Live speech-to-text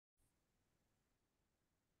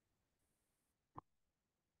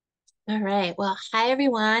All right. Well, hi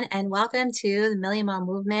everyone, and welcome to the Million Mom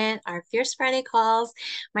Movement, our Fierce Friday calls.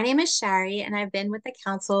 My name is Shari, and I've been with the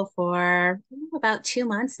council for about 2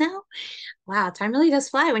 months now. Wow, time really does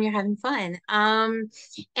fly when you're having fun. And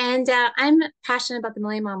I'm passionate about the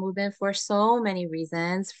Million Mom Movement for so many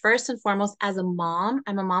reasons. First and foremost, as a mom,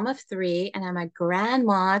 I'm a mom of three, and I'm a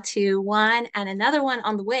grandma to one and another one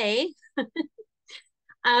on the way.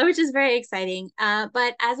 Which is very exciting.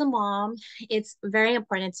 But as a mom, it's very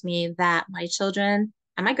important to me that my children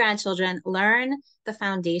and my grandchildren learn the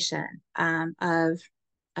foundation of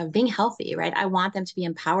being healthy, right? I want them to be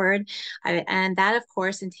empowered. And that, of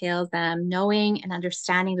course, entails them knowing and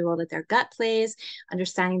understanding the role that their gut plays,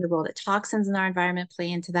 understanding the role that toxins in our environment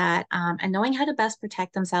play into that, and knowing how to best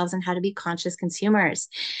protect themselves and how to be conscious consumers.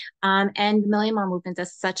 And the Million Mom Movement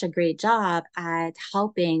does such a great job at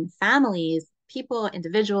helping families, people,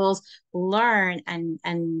 individuals learn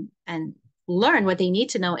and learn what they need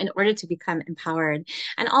to know in order to become empowered.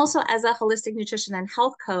 And also, as a holistic nutrition and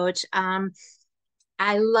health coach,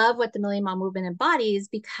 I love what the Million Mom Movement embodies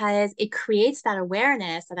because it creates that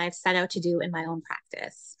awareness that I've set out to do in my own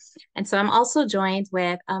practice. And so I'm also joined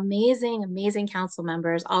with amazing, amazing council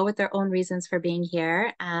members, all with their own reasons for being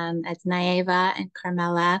here. It's Naeva and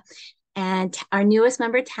Carmela. And our newest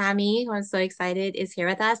member, Tammy, who I'm so excited is here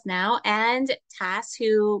with us now, and Tass,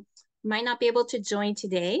 who might not be able to join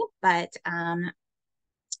today, but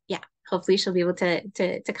yeah, hopefully she'll be able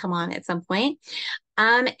to come on at some point.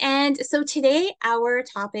 And so today our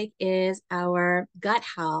topic is our gut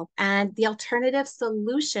health and the alternative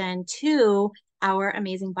solution to our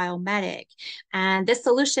amazing biomedic. And this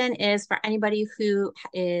solution is for anybody who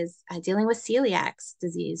is dealing with celiac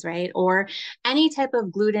disease, right? Or any type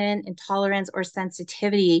of gluten intolerance or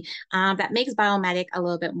sensitivity that makes biomedic a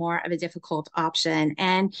little bit more of a difficult option.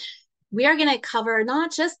 And we are going to cover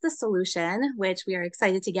not just the solution, which we are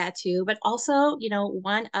excited to get to, but also,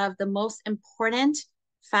 one of the most important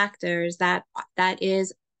factors that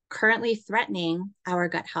is currently threatening our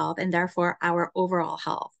gut health and therefore our overall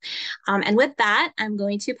health. And with that, I'm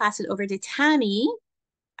going to pass it over to Tammy,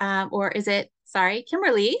 or is it, sorry,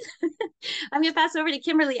 Kimberly. I'm going to pass it over to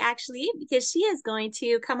Kimberly actually, because she is going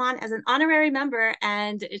to come on as an honorary member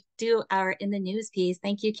and do our In the News piece.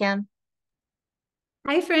 Thank you, Kim.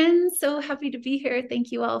 Hi, friends. So happy to be here.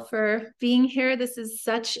 Thank you all for being here. This is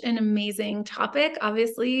such an amazing topic.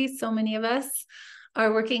 Obviously, so many of us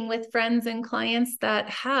are working with friends and clients that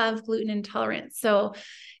have gluten intolerance. So,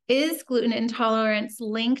 is gluten intolerance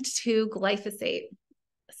linked to glyphosate?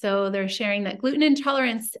 So they're sharing that gluten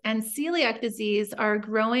intolerance and celiac disease are a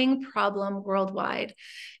growing problem worldwide.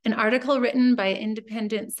 An article written by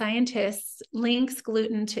independent scientists links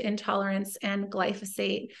gluten to intolerance and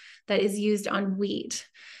glyphosate that is used on wheat.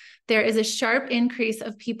 There is a sharp increase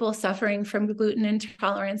of people suffering from gluten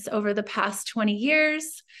intolerance over the past 20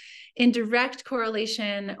 years, in direct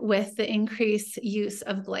correlation with the increased use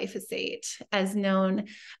of glyphosate as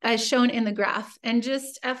shown in the graph. And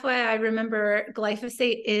just FYI, remember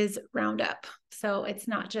glyphosate is Roundup. So it's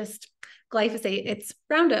not just glyphosate, it's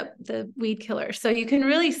Roundup, the weed killer. So you can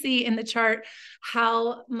really see in the chart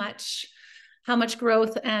how much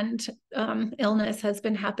growth and illness has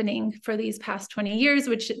been happening for these past 20 years,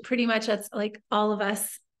 which pretty much that's like all of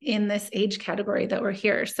us in this age category that we're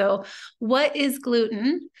here. So what is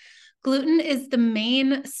gluten? Gluten is the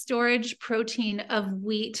main storage protein of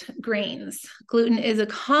wheat grains. Gluten is a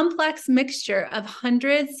complex mixture of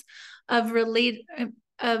hundreds of related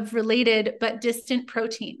but distant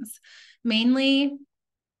proteins, mainly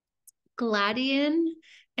gliadin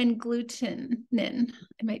and glutenin.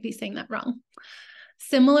 I might be saying that wrong.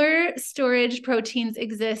 Similar storage proteins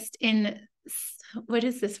exist in, what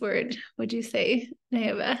is this word? Would you say,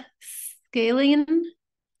 Naeva? Scalene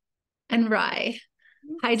and rye.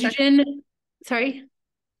 Hydrogen, sorry?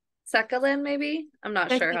 Succulent, maybe? I'm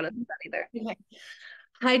not sure how to say that either. Okay.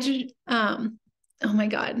 Hydrogen, oh my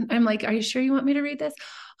God. I'm like, are you sure you want me to read this?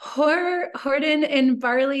 Horden and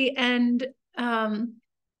barley and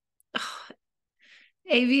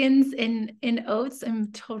avians in oats.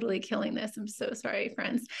 I'm totally killing this. I'm so sorry,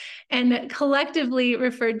 friends. And collectively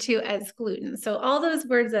referred to as gluten. So all those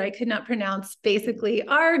words that I could not pronounce basically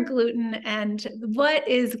are gluten. And what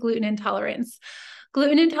is gluten intolerance?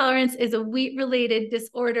 Gluten intolerance is a wheat-related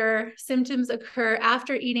disorder. Symptoms occur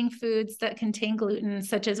after eating foods that contain gluten,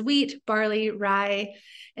 such as wheat, barley, rye,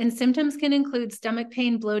 and symptoms can include stomach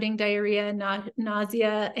pain, bloating, diarrhea,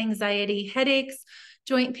 nausea, anxiety, headaches,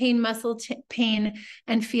 joint pain, muscle pain,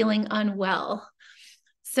 and feeling unwell.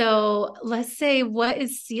 So let's say, what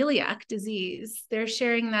is celiac disease? They're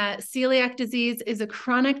sharing that celiac disease is a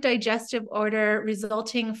chronic digestive order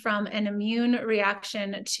resulting from an immune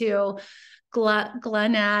reaction to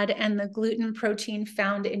glanad and the gluten protein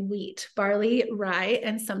found in wheat, barley, rye,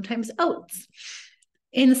 and sometimes oats.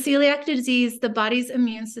 In celiac disease, the body's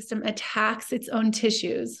immune system attacks its own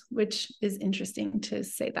tissues, which is interesting to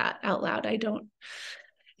say that out loud.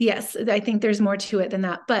 Yes, I think there's more to it than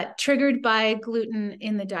that, but triggered by gluten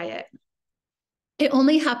in the diet. It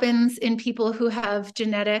only happens in people who have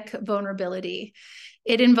genetic vulnerability.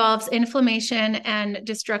 It involves inflammation and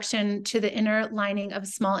destruction to the inner lining of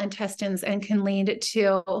small intestines and can lead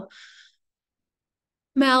to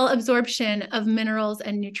malabsorption of minerals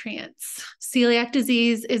and nutrients. Celiac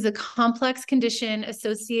disease is a complex condition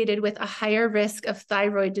associated with a higher risk of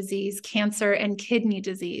thyroid disease, cancer, and kidney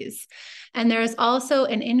disease. And there is also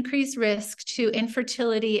an increased risk to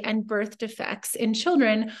infertility and birth defects in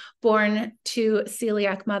children born to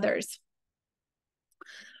celiac mothers.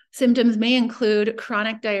 Symptoms may include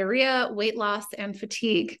chronic diarrhea, weight loss, and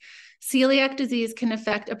fatigue. Celiac disease can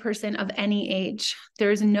affect a person of any age.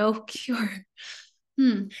 There is no cure.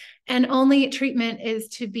 And only treatment is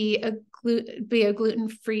to be a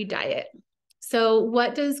gluten-free diet. So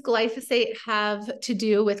what does glyphosate have to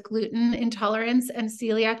do with gluten intolerance and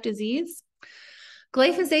celiac disease?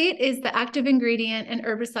 Glyphosate is the active ingredient and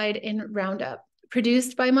herbicide in Roundup,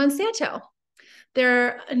 produced by Monsanto.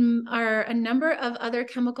 There are a number of other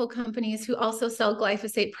chemical companies who also sell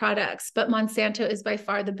glyphosate products, but Monsanto is by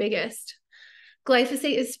far the biggest.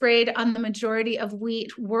 Glyphosate is sprayed on the majority of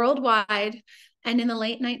wheat worldwide. And in the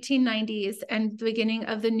late 1990s and the beginning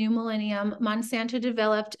of the new millennium, Monsanto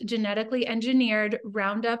developed genetically engineered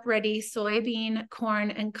Roundup Ready soybean, corn,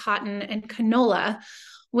 and cotton and canola,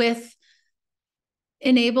 which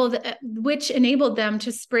enabled them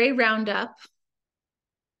to spray Roundup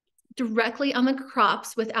directly on the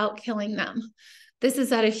crops without killing them. This has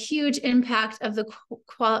had a huge impact of the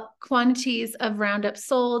quantities of Roundup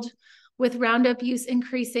sold, with Roundup use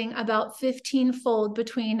increasing about 15-fold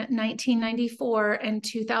between 1994 and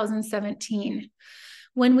 2017.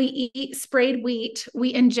 When we eat sprayed wheat,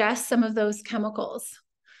 we ingest some of those chemicals.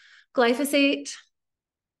 Glyphosate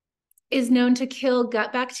is known to kill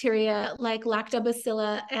gut bacteria like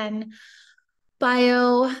lactobacillus and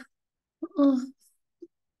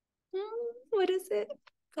what is it?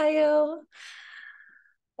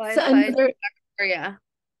 Bacteria.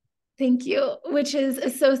 Thank you, which is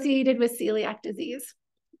associated with celiac disease.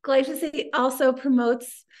 Glyphosate also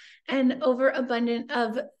promotes an overabundance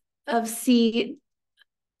of C.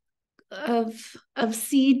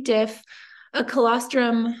 diff, a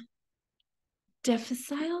colostrum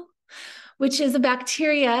difficile, which is a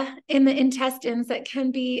bacteria in the intestines that can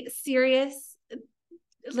be serious,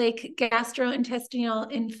 like gastrointestinal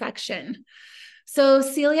infection. So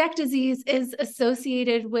celiac disease is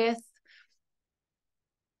associated with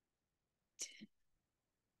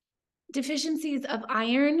deficiencies of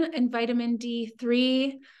iron and vitamin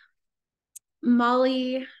D3,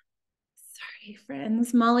 molly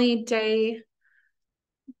day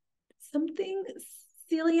something,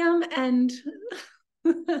 celium, and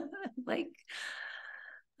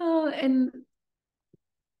and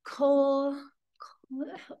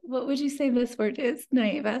what would you say this word is,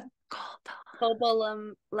 Naiva?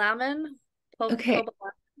 Cobalamin. Okay.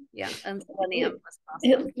 Yeah, and selenium was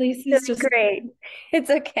awesome. At least it's just great. It's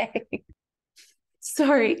okay.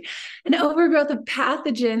 Sorry. An overgrowth of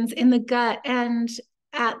pathogens in the gut and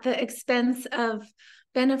at the expense of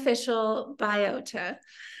beneficial biota.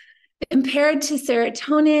 Impaired to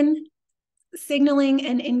serotonin signaling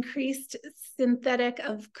and increased synthetic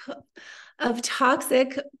of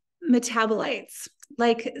toxic metabolites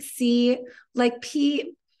like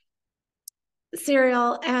P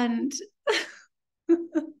cereal and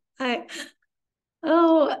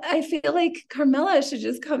I feel like Carmela should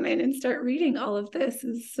just come in and start reading all of this.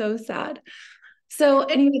 It's so sad. So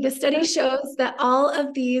anyway, the study shows that all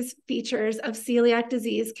of these features of celiac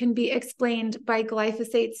disease can be explained by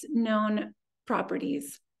glyphosate's known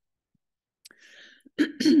properties.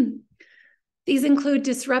 These include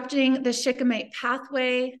disrupting the shikimate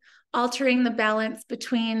pathway, altering the balance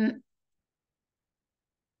between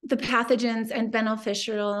the pathogens and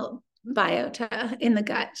beneficial biota in the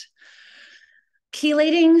gut,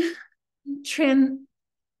 chelating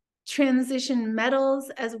transition metals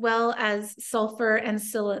as well as sulfur and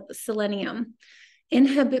selenium,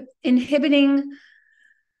 inhibiting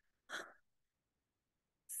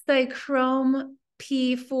cychrome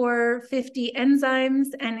P450 enzymes,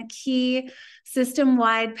 and a key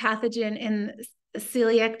system-wide pathogen in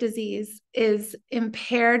celiac disease is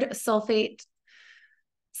impaired sulfate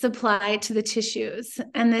supply to the tissues.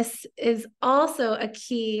 And this is also a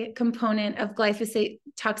key component of glyphosate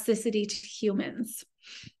toxicity to humans.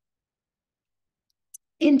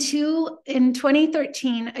 In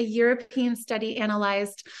 2013, a European study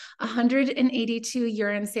analyzed 182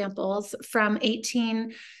 urine samples from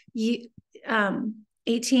 18 EU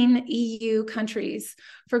countries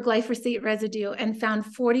for glyphosate residue and found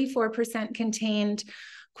 44% contained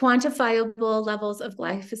quantifiable levels of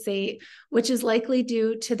glyphosate, which is likely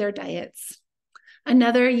due to their diets.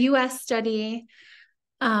 Another US study,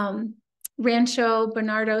 Rancho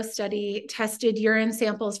Bernardo study, tested urine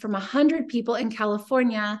samples from 100 people in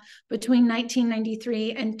California between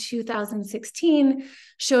 1993 and 2016,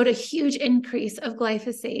 showed a huge increase of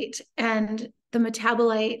glyphosate and the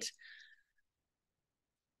metabolite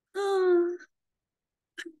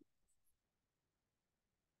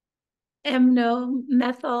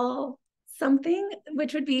aminomethyl something,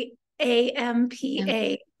 which would be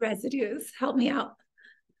AMPA residues. Help me out.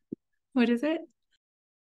 What is it?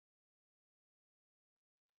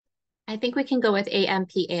 I think we can go with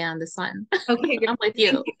AMPA on this one. Okay, I'm with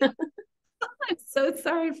you. I'm so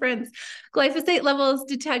sorry, friends. Glyphosate levels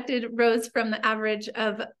detected rose from the average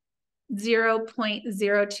of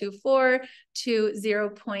 0.024 to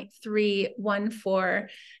 0.314.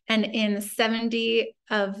 And in 70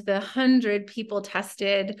 of the 100 people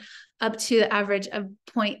tested, up to the average of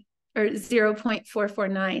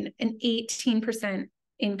 0.449, an 18%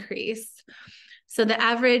 increase. So the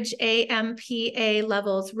average AMPA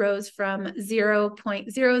levels rose from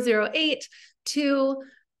 0.008 to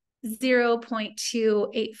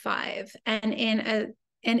 0.285.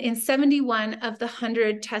 And in 71 of the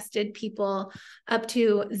 100 tested people, up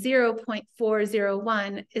to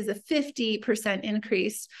 0.401 is a 50%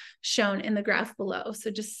 increase shown in the graph below.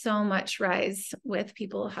 So just so much rise with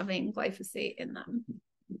people having glyphosate in them.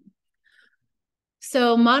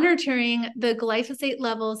 So monitoring the glyphosate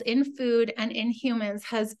levels in food and in humans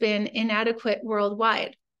has been inadequate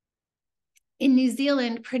worldwide. In New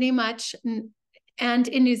Zealand, pretty much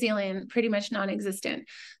non-existent.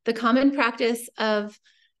 The common practice of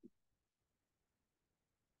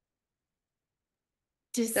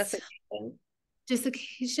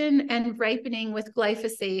desiccation and ripening with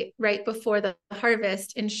glyphosate right before the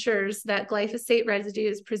harvest ensures that glyphosate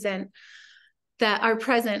residues are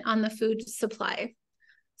present on the food supply.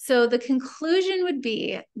 So the conclusion would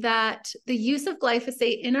be that the use of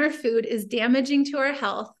glyphosate in our food is damaging to our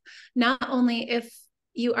health, not only if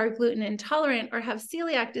you are gluten intolerant or have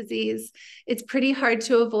celiac disease. It's pretty hard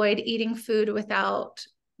to avoid eating food without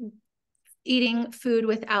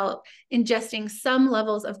ingesting some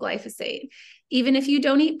levels of glyphosate. Even if you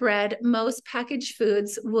don't eat bread, most packaged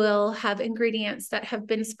foods will have ingredients that have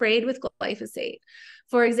been sprayed with glyphosate.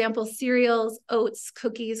 For example, cereals, oats,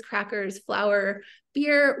 cookies, crackers, flour,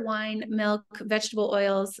 beer, wine, milk, vegetable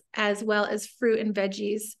oils, as well as fruit and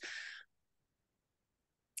veggies.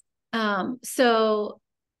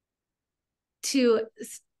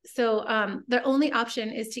 The only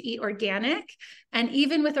option is to eat organic. And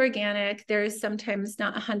even with organic, there is sometimes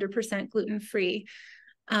not 100% gluten-free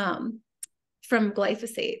from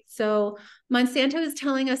glyphosate. So Monsanto is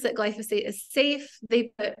telling us that glyphosate is safe.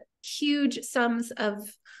 They pay huge sums of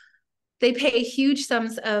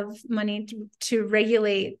money to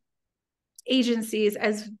regulate agencies,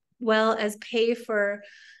 as well as pay for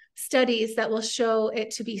studies that will show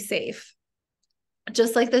it to be safe,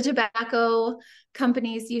 just like the tobacco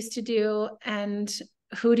companies used to do. And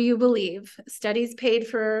who do you believe? Studies paid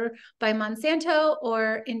for by Monsanto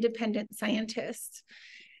or independent scientists?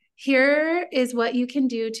 Here is what you can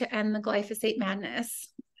do to end the glyphosate madness.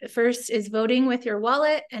 First is voting with your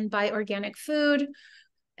wallet and buy organic food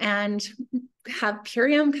and have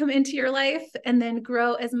Purium come into your life, and then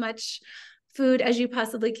grow as much food as you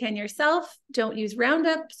possibly can yourself. Don't use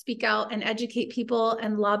Roundup. Speak out and educate people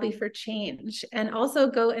and lobby for change. And also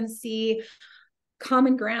go and see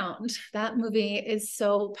Common Ground. That movie is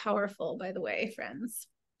so powerful, by the way, friends.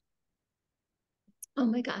 Oh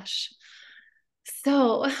my gosh.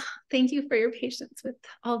 So thank you for your patience with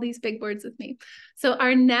all these big words with me. So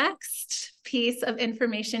our next piece of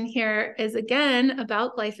information here is again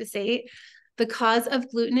about glyphosate, the cause of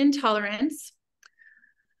gluten intolerance.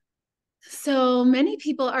 So many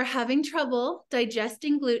people are having trouble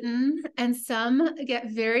digesting gluten, and some get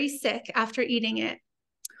very sick after eating it.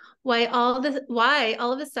 Why all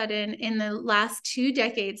of a sudden in the last 2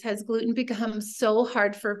 decades has gluten become so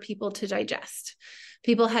hard for people to digest?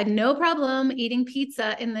 People had no problem eating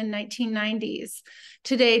pizza in the 1990s.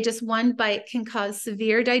 Today, just one bite can cause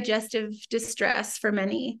severe digestive distress for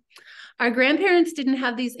many. Our grandparents didn't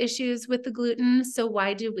have these issues with the gluten, so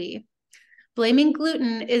why do we? Blaming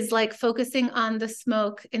gluten is like focusing on the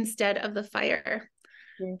smoke instead of the fire.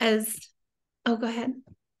 Oh, go ahead.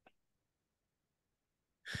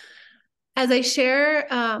 As I share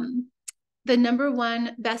the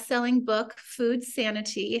 #1 best-selling book, Food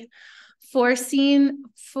Sanity, forest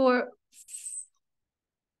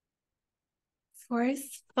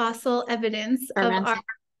fossil evidence of our,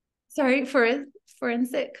 sorry,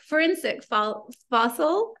 forensic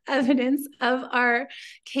fossil evidence of our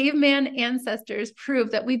caveman ancestors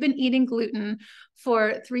prove that we've been eating gluten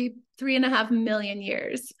for 3.5 million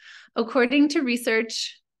years. According to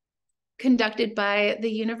research conducted by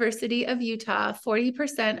the University of Utah,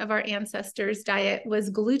 40% of our ancestors' diet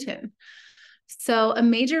was gluten. So a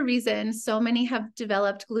major reason so many have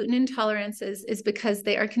developed gluten intolerances is because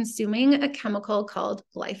they are consuming a chemical called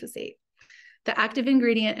glyphosate, the active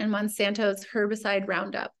ingredient in Monsanto's herbicide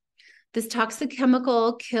Roundup. This toxic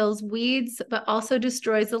chemical kills weeds, but also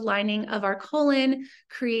destroys the lining of our colon,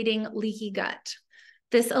 creating leaky gut.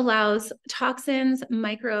 This allows toxins,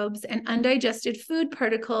 microbes, and undigested food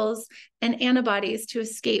particles and antibodies to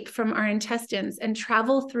escape from our intestines and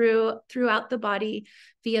travel throughout the body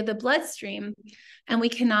via the bloodstream. And we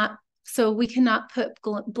cannot put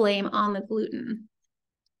blame on the gluten.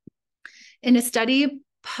 In a study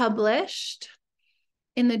published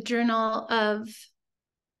in the Journal of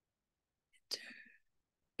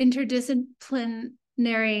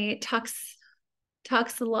Interdisciplinary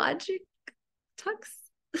Toxicology.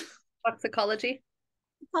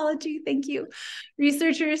 Thank you.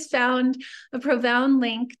 Researchers found a profound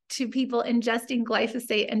link to people ingesting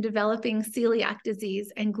glyphosate and developing celiac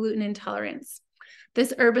disease and gluten intolerance.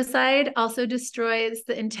 This herbicide also destroys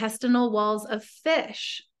the intestinal walls of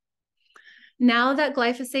fish. Now that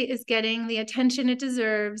glyphosate is getting the attention it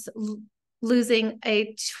deserves, losing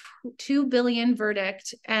a $2 billion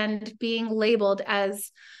verdict and being labeled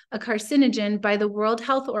as a carcinogen by the World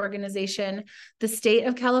Health Organization, the state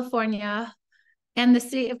of California,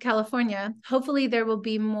 hopefully there will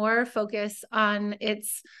be more focus on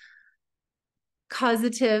its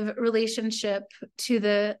causative relationship to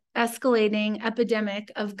the escalating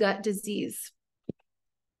epidemic of gut disease.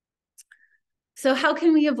 So how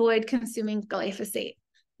can we avoid consuming glyphosate?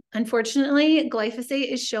 Unfortunately,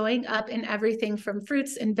 glyphosate is showing up in everything from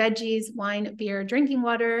fruits and veggies, wine, beer, drinking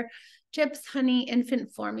water, chips, honey,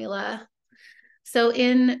 infant formula. So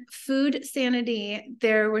in Food Sanity,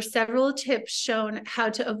 there were several tips shown how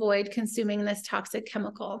to avoid consuming this toxic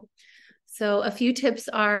chemical. So a few tips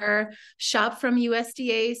are: shop from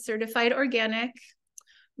USDA certified organic.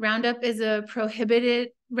 Roundup is prohibited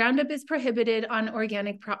on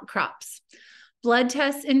organic crops. Blood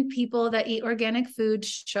tests in people that eat organic food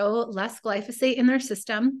show less glyphosate in their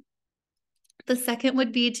system. The second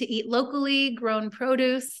would be to eat locally grown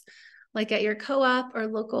produce, like at your co-op or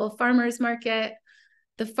local farmer's market.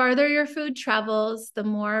 The farther your food travels, the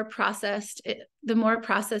more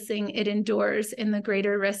processing it endures and the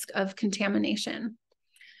greater risk of contamination.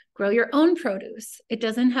 Grow your own produce. It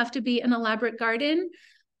doesn't have to be an elaborate garden.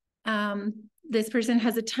 This person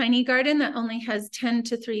has a tiny garden that only has 10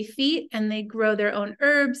 to 3 feet, and they grow their own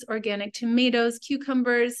herbs, organic tomatoes,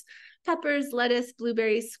 cucumbers, peppers, lettuce,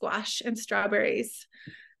 blueberries, squash, and strawberries.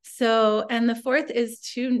 So, and the fourth is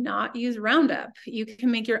to not use Roundup. You can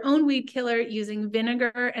make your own weed killer using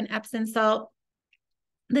vinegar and Epsom salt.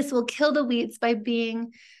 This will kill the weeds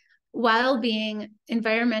while being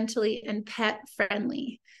environmentally and pet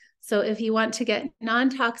friendly. So if you want to get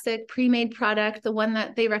non-toxic pre-made product, the one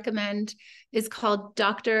that they recommend is called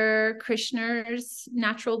Dr. Krishner's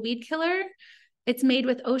Natural Weed Killer. It's made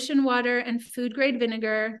with ocean water and food-grade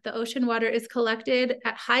vinegar. The ocean water is collected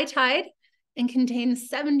at high tide and contains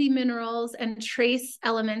 70 minerals and trace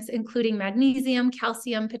elements, including magnesium,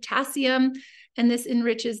 calcium, potassium, and this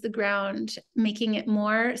enriches the ground, making it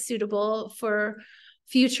more suitable for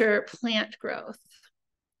future plant growth.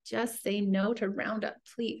 Just say no to Roundup,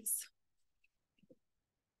 please.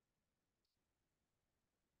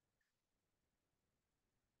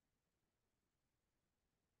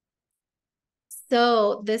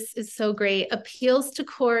 So this is so great. Appeals to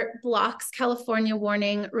court blocks California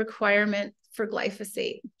warning requirement for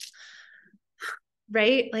glyphosate.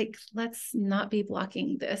 Right? Like, let's not be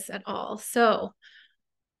blocking this at all. So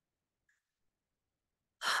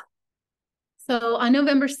on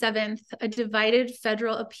November 7th, a divided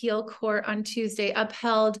federal appeal court on Tuesday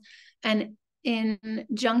upheld an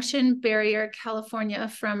injunction barrier California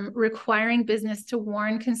from requiring business to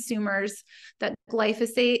warn consumers that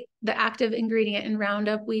glyphosate, the active ingredient in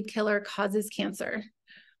Roundup weed killer, causes cancer,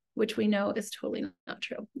 which we know is totally not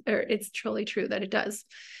true, or it's totally true that it does.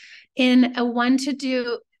 In a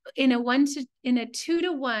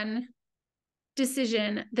 2-to-1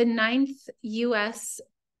 decision, the 9th U.S.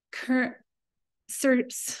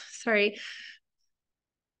 sorry,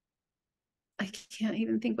 I can't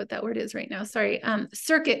even think what that word is right now. Sorry.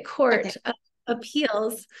 Circuit Court of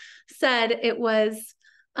Appeals said it was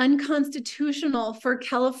unconstitutional for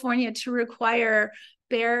California to require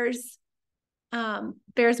Bayer's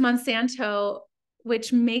Monsanto,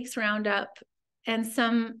 which makes Roundup and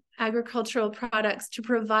some agricultural products, to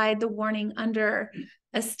provide the warning under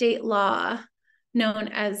a state law known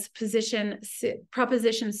as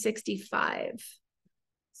Proposition 65.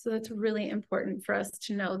 So that's really important for us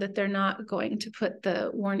to know that they're not going to put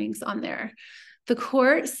the warnings on there. The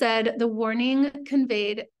court said the warning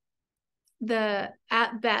conveyed the,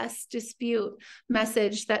 at best, dispute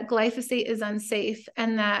message that glyphosate is unsafe,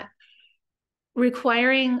 and that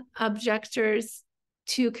requiring objectors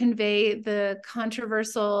to convey the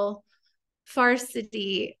controversial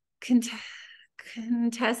falsity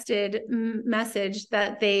contested message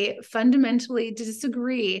that they fundamentally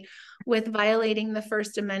disagree with violating the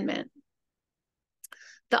First Amendment.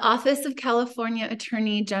 The Office of California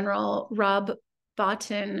Attorney General Rob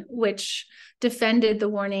Bottin, which defended the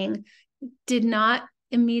warning, did not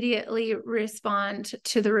immediately respond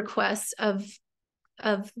to the requests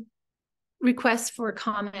for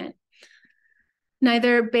comment.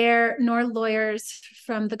 Neither Bayer nor lawyers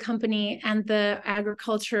from the company and the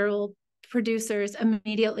agricultural producers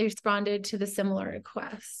immediately responded to the similar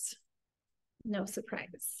requests. No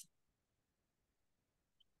surprise.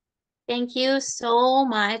 Thank you so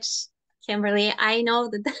much, Kimberly. I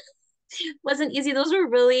know that wasn't easy. Those were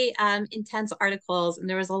really intense articles, and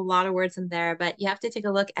there was a lot of words in there, but you have to take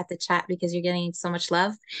a look at the chat because you're getting so much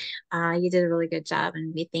love. You did a really good job,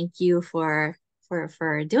 and we thank you for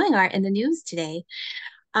doing our in the news today.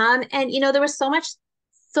 And there was so much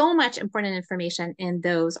important information in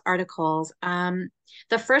those articles.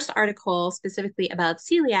 The first article specifically about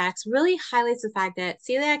celiacs really highlights the fact that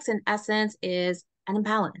celiacs in essence is an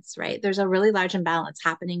imbalance, right? There's a really large imbalance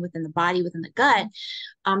happening within the body, within the gut,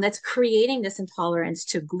 that's creating this intolerance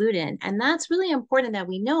to gluten. And that's really important that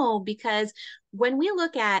we know, because when we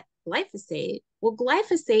look at glyphosate, well,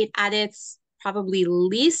 glyphosate at its probably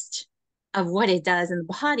least of what it does in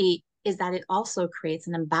the body is that it also creates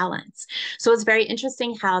an imbalance. So it's very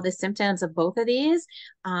interesting how the symptoms of both of these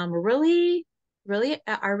really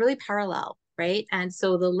parallel, right? And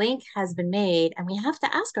so the link has been made, and we have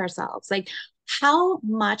to ask ourselves, like, how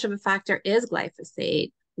much of a factor is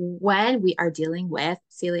glyphosate when we are dealing with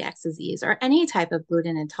celiac disease or any type of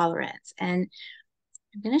gluten intolerance? And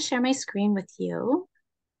I'm going to share my screen with you.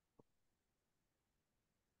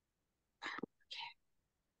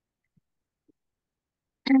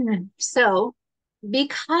 Okay. So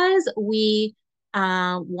because we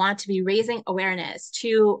want to be raising awareness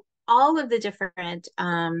to all of the different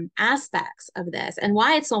aspects of this, and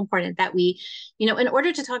why it's so important that we, in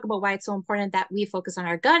order to talk about why it's so important that we focus on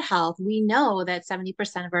our gut health, we know that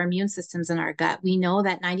 70% of our immune system's in our gut. We know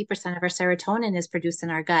that 90% of our serotonin is produced in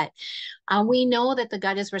our gut. We know that the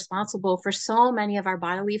gut is responsible for so many of our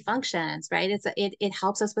bodily functions, right? It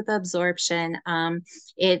helps us with absorption.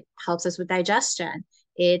 It helps us with digestion.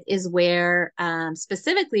 It is where,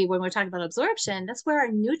 specifically when we're talking about absorption, that's where our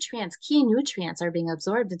key nutrients are being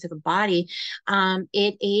absorbed into the body.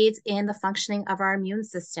 It aids in the functioning of our immune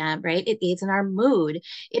system, right? It aids in our mood.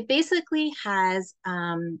 It basically has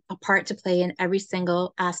a part to play in every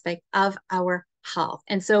single aspect of our health.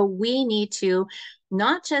 And so we need to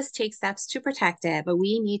not just take steps to protect it, but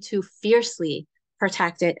we need to fiercely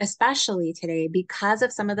protect it, especially today, because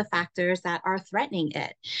of some of the factors that are threatening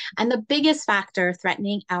it. And the biggest factor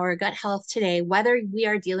threatening our gut health today, whether we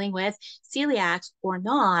are dealing with celiac or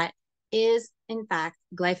not, is in fact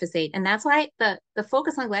glyphosate. And that's why the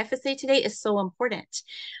focus on glyphosate today is so important.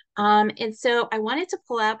 And so I wanted to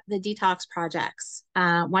pull up the Detox Project's,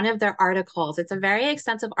 one of their articles. It's a very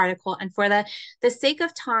extensive article. And for the sake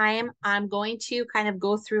of time, I'm going to kind of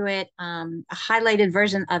go through it, a highlighted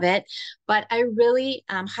version of it. But I really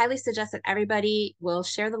highly suggest that everybody will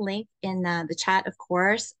share the link in the chat, of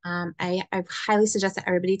course. I highly suggest that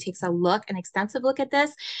everybody takes an extensive look at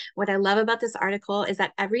this. What I love about this article is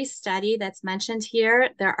that every study that's mentioned here,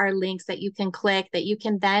 there are links that you can click that you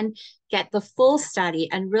can then get the full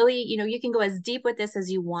study, and really, you can go as deep with this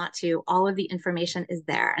as you want to. All of the information is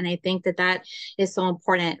there. And I think that that is so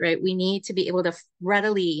important, right? We need to be able to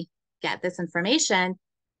readily get this information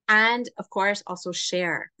and, of course, also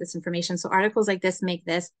share this information. So articles like this make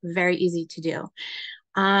this very easy to do.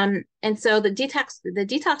 And so the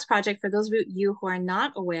Detox Project, for those of you who are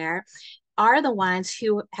not aware, are the ones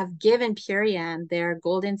who have given Purium their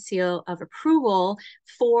golden seal of approval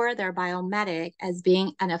for their biomedic as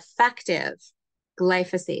being an effective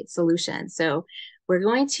glyphosate solution. So we're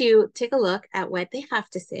going to take a look at what they have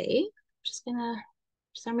to say. I'm just gonna,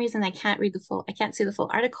 for some reason, I can't see the full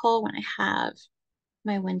article when I have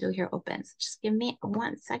my window here open. So just give me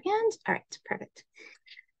 1 second. All right, perfect.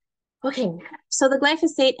 Okay, so the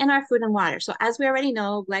glyphosate in our food and water. So as we already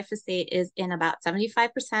know, glyphosate is in about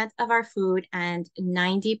 75% of our food and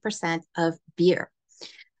 90% of beer.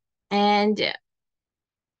 And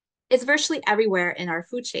it's virtually everywhere in our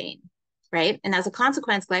food chain, right? And as a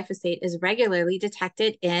consequence, glyphosate is regularly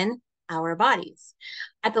detected in our bodies.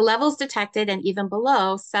 At the levels detected and even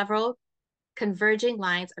below, several converging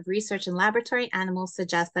lines of research in laboratory animals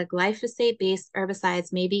suggest that glyphosate-based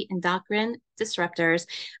herbicides may be endocrine disruptors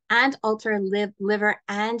and alter liver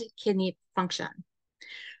and kidney function.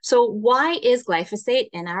 So why is glyphosate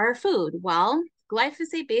in our food? Well,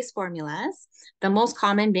 glyphosate-based formulas, the most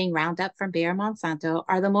common being Roundup from Bayer Monsanto,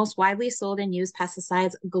 are the most widely sold and used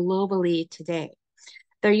pesticides globally today.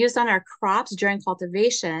 They're used on our crops during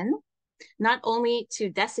cultivation, not only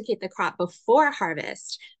to desiccate the crop before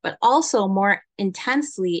harvest, but also more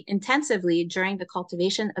intensively during the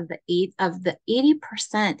cultivation of the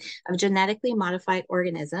 80% of genetically modified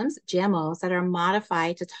organisms, GMOs, that are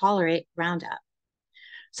modified to tolerate Roundup.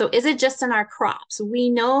 So is it just in our crops?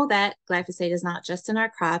 We know that glyphosate is not just in our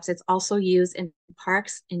crops. It's also used in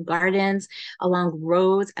parks, in gardens, along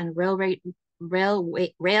roads and railway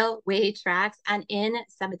tracks, and in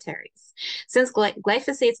cemeteries. Since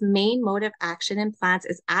glyphosate's main mode of action in plants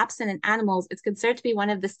is absent in animals, it's considered to be one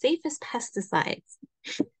of the safest pesticides.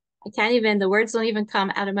 The words don't even come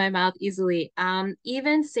out of my mouth easily.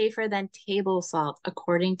 Even safer than table salt,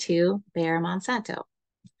 according to Bayer Monsanto.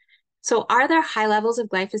 So are there high levels of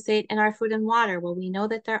glyphosate in our food and water? Well, we know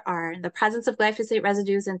that there are. The presence of glyphosate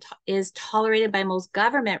residues is tolerated by most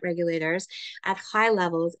government regulators at high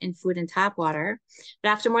levels in food and tap water. But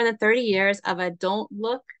after more than 30 years of a don't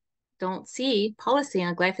look, don't see policy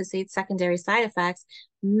on glyphosate's secondary side effects,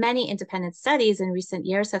 many independent studies in recent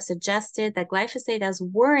years have suggested that glyphosate has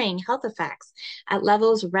worrying health effects at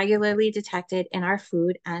levels regularly detected in our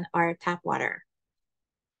food and our tap water.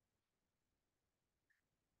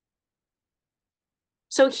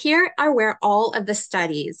 So here are where all of the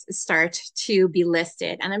studies start to be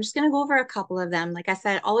listed. And I'm just going to go over a couple of them. Like I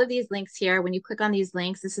said, all of these links here, when you click on these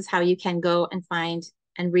links, this is how you can go and find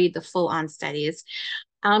and read the full-on studies.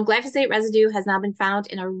 Glyphosate residue has now been found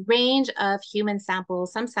in a range of human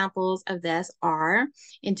samples. Some samples of this are,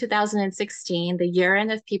 in 2016, the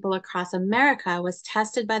urine of people across America was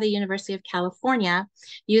tested by the University of California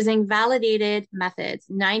using validated methods.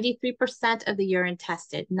 93% of the urine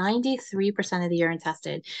tested, 93% of the urine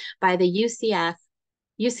tested by the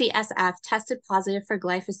UCSF tested positive for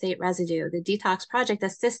glyphosate residue. The Detox Project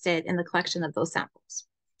assisted in the collection of those samples.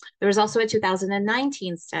 There was also a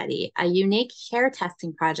 2019 study, a unique hair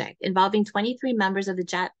testing project involving 23 members of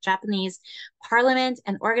the Japanese parliament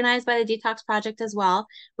and organized by the Detox Project as well,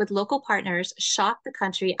 with local partners, shocked the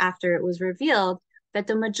country after it was revealed that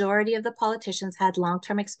the majority of the politicians had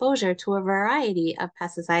long-term exposure to a variety of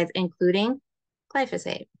pesticides, including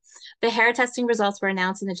glyphosate. The hair testing results were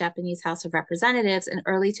announced in the Japanese House of Representatives in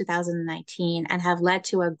early 2019 and have led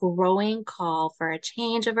to a growing call for a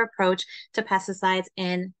change of approach to pesticides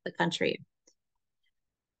in the country.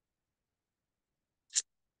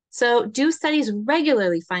 So do studies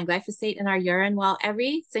regularly find glyphosate in our urine? Well,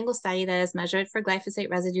 every single study that has measured for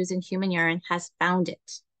glyphosate residues in human urine has found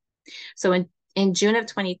it. So in June of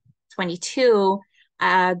 2022,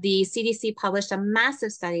 the CDC published a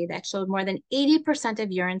massive study that showed more than 80%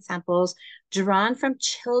 of urine samples drawn from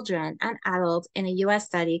children and adults in a US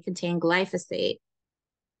study contained glyphosate.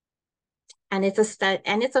 And it's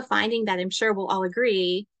a finding that I'm sure we'll all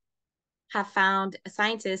agree have found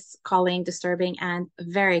scientists calling disturbing and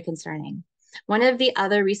very concerning. One of the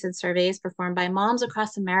other recent surveys performed by Moms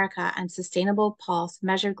Across America and Sustainable Pulse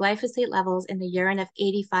measured glyphosate levels in the urine of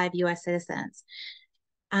 85 US citizens.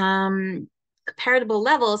 Comparable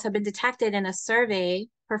levels have been detected in a survey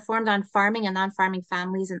performed on farming and non-farming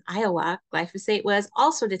families in Iowa. Glyphosate was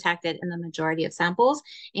also detected in the majority of samples,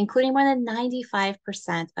 including more than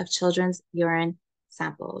 95% of children's urine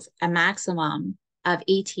samples, a maximum of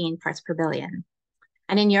 18 parts per billion.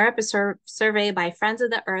 And in Europe, a survey by Friends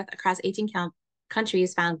of the Earth across 18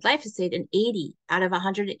 countries found glyphosate in 80 out of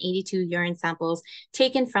 182 urine samples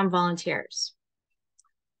taken from volunteers.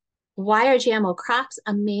 Why are GMO crops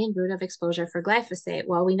a main route of exposure for glyphosate?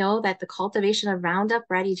 Well, we know that the cultivation of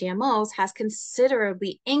Roundup-ready GMOs has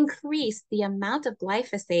considerably increased the amount of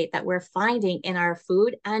glyphosate that we're finding in our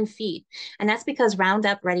food and feed. And that's because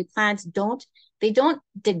Roundup-ready plants don't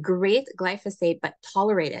degrade glyphosate, but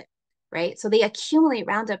tolerate it. right? So they accumulate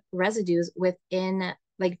Roundup residues within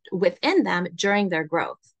them during their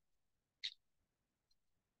growth.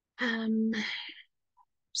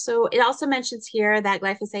 So it also mentions here that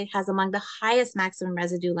glyphosate has among the highest maximum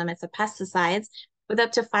residue limits of pesticides, with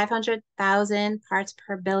up to 500,000 parts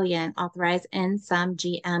per billion authorized in some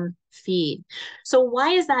GM feed. So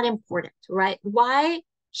why is that important, right? Why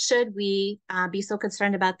should we be so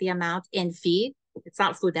concerned about the amount in feed? It's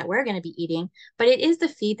not food that we're going to be eating, but it is the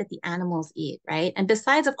feed that the animals eat, right? And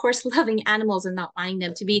besides, of course, loving animals and not wanting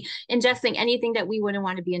them to be ingesting anything that we wouldn't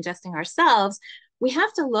want to be ingesting ourselves, we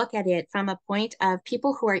have to look at it from a point of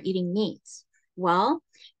people who are eating meat. Well,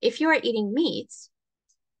 if you are eating meat,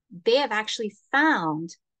 they have actually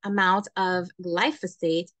found amounts of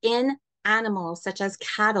glyphosate in animals such as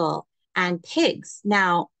cattle and pigs.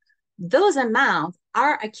 Now, those amounts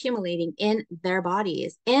are accumulating in their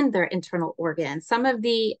bodies, in their internal organs. Some of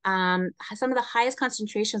the highest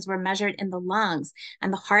concentrations were measured in the lungs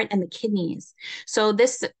and the heart and the kidneys. So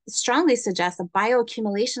this strongly suggests a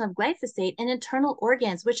bioaccumulation of glyphosate in internal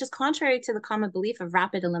organs, which is contrary to the common belief of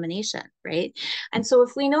rapid elimination, right? And so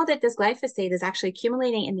if we know that this glyphosate is actually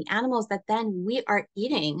accumulating in the animals that then we are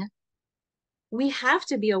eating, we have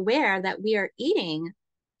to be aware that we are eating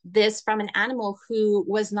this from an animal who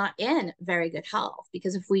was not in very good health.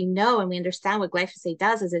 Because if we know and we understand what glyphosate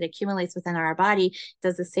does is it accumulates within our body,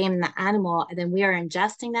 does the same in the animal, and then we are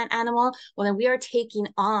ingesting that animal, well, then we are taking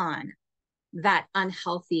on that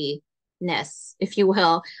unhealthiness, if you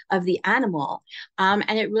will, of the animal. And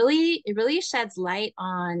it really sheds light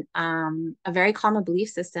on a very common belief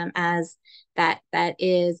system as that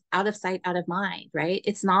is out of sight, out of mind, right?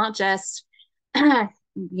 It's not just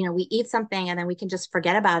we eat something and then we can just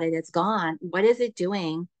forget about it. It's gone. What is it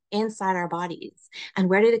doing inside our bodies? And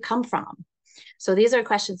where did it come from? So these are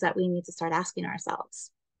questions that we need to start asking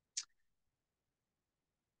ourselves.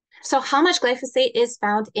 So how much glyphosate is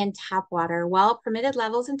found in tap water? Well, permitted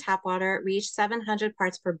levels in tap water reach 700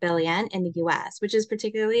 parts per billion in the US, which is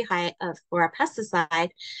particularly high for a pesticide,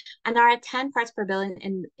 and are at 10 parts per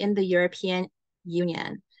billion in the European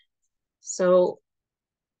Union. So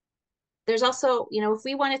there's also, if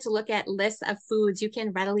we wanted to look at lists of foods, you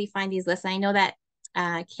can readily find these lists. And I know that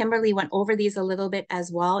Kimberly went over these a little bit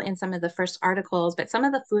as well in some of the first articles, but some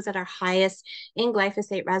of the foods that are highest in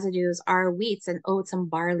glyphosate residues are wheats and oats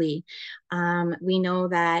and barley. We know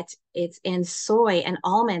that it's in soy and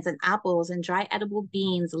almonds and apples and dry edible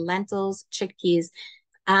beans, lentils, chickpeas,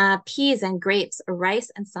 peas and grapes,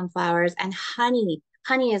 rice and sunflowers, and honey.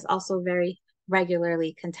 Honey is also very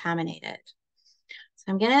regularly contaminated. So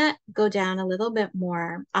I'm going to go down a little bit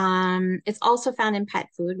more. It's also found in pet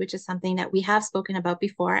food, which is something that we have spoken about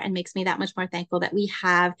before and makes me that much more thankful that we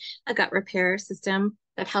have a gut repair system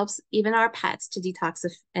that helps even our pets to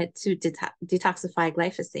detoxify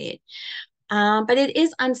glyphosate. But it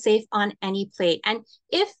is unsafe on any plate. And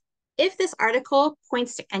if this article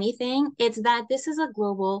points to anything, it's that this is a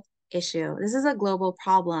global issue. This is a global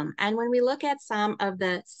problem. And when we look at some of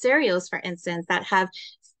the cereals, for instance, that have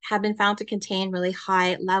been found to contain really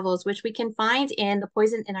high levels, which we can find in the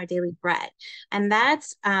poison in our daily bread. And that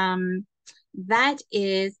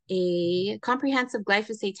is a comprehensive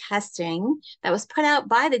glyphosate testing that was put out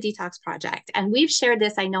by the Detox Project. And we've shared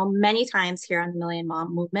this, I know, many times here on the Million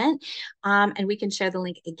Mom Movement, and we can share the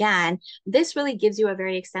link again. This really gives you a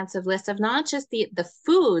very extensive list of not just the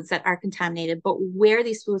foods that are contaminated, but where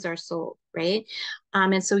these foods are sold, right?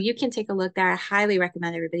 And so you can take a look there. I highly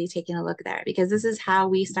recommend everybody taking a look there because this is how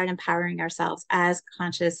we start empowering ourselves as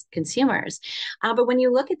conscious consumers. But when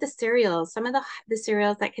you look at the cereals, some of the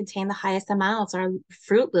cereals that contain the highest amounts are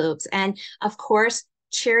Fruit Loops and, of course,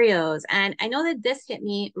 Cheerios. And I know that this hit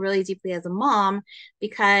me really deeply as a mom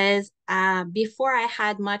because before I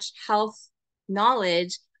had much health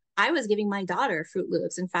knowledge, I was giving my daughter Fruit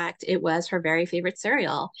Loops. In fact, it was her very favorite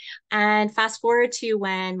cereal. And fast forward to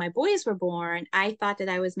when my boys were born, I thought that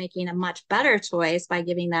I was making a much better choice by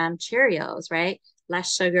giving them Cheerios, right?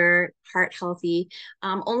 Less sugar, heart healthy,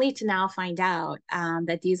 only to now find out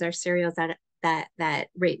that these are cereals that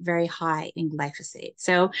rate very high in glyphosate.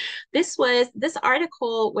 So this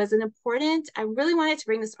article was an important, I really wanted to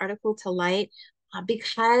bring this article to light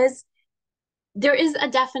because there is a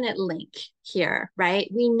definite link here, right?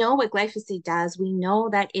 We know what glyphosate does. We know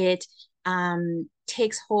that it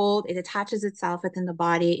takes hold, it attaches itself within the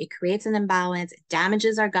body, it creates an imbalance, it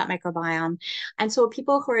damages our gut microbiome. And so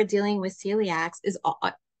people who are dealing with celiacs is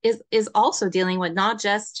also dealing with not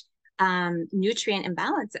just nutrient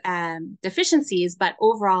imbalance deficiencies, but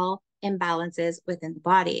overall imbalances within the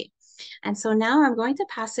body. And so now I'm going to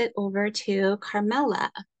pass it over to Carmela.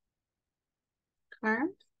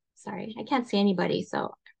 Carm? Sorry, I can't see anybody,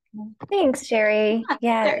 so Thanks, Sherry.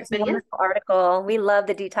 Yeah, There, it's a everybody is. wonderful article. We love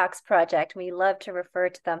the Detox Project. We love to refer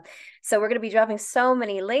to them. So we're going to be dropping so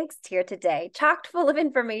many links here today, chocked full of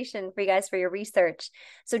information for you guys for your research.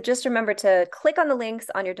 So just remember to click on the links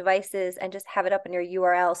on your devices and just have it up in your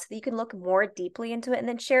URL so that you can look more deeply into it and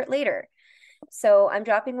then share it later. So I'm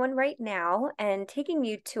dropping one right now and taking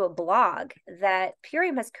you to a blog that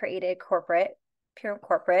Purium has created, Purium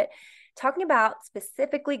Corporate, talking about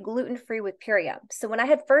specifically gluten-free with Purium. So when I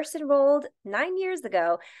had first enrolled 9 years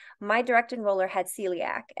ago, my direct enroller had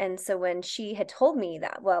celiac. And so when she had told me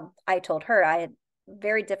that, well, I told her I had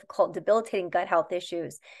very difficult, debilitating gut health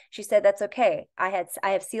issues. She said, that's okay. I have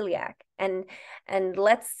celiac. And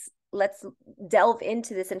let's delve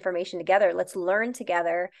into this information together. Let's learn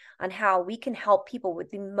together on how we can help people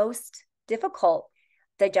with the most difficult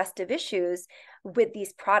digestive issues with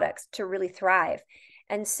these products to really thrive.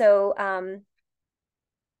 And so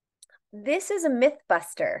this is a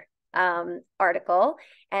Mythbuster article,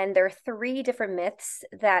 and there are 3 different myths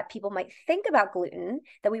that people might think about gluten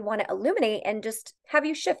that we want to illuminate and just have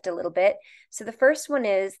you shift a little bit. So the first one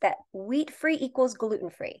is that wheat-free equals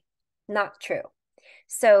gluten-free. Not true.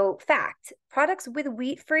 So fact, products with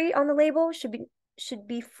wheat-free on the label should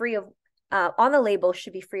be free of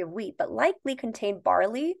wheat, but likely contain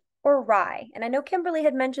barley or rye. And I know Kimberly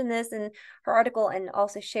had mentioned this in her article and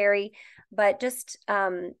also Sherry, but just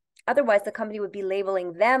otherwise the company would be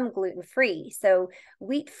labeling them gluten-free. So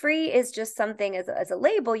wheat-free is just something as a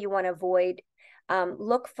label you want to avoid.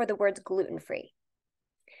 Look for the words gluten-free.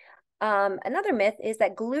 Another myth is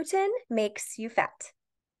that gluten makes you fat.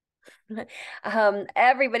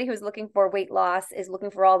 Everybody who's looking for weight loss is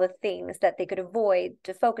looking for all the things that they could avoid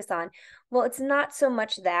to focus on. Well, it's not so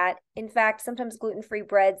much that. In fact, sometimes gluten-free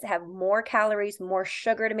breads have more calories, more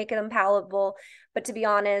sugar to make them palatable. But to be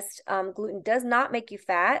honest, gluten does not make you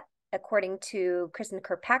fat, according to Kristen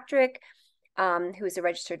Kirkpatrick, who is a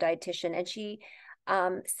registered dietitian. And she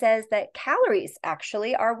says that calories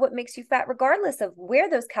actually are what makes you fat, regardless of where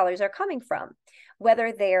those calories are coming from,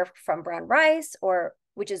 whether they're from brown rice or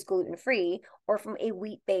which is gluten-free, or from a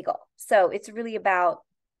wheat bagel. So it's really about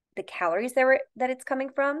the calories that it's coming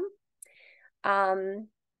from.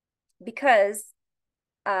 Because,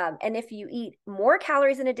 and if you eat more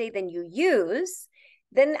calories in a day than you use,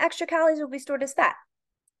 then extra calories will be stored as fat.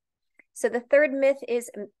 So the third myth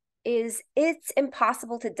is it's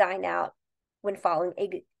impossible to dine out when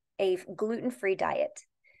following a gluten-free diet.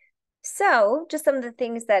 So just some of the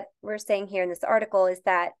things that we're saying here in this article is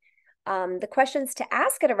that the questions to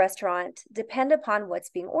ask at a restaurant depend upon what's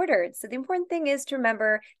being ordered. So the important thing is to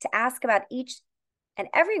remember to ask about each and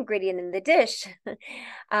every ingredient in the dish.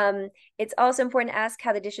 It's also important to ask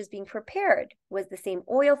how the dish is being prepared. Was the same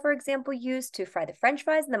oil, for example, used to fry the French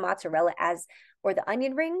fries and the mozzarella or the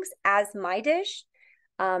onion rings as my dish?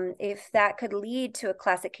 If that could lead to a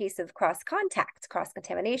classic case of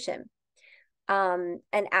cross-contamination. And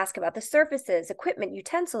ask about the surfaces, equipment,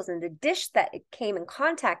 utensils, and the dish that it came in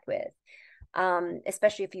contact with,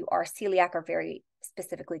 especially if you are celiac or very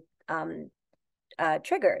specifically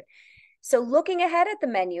triggered. So looking ahead at the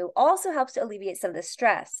menu also helps to alleviate some of the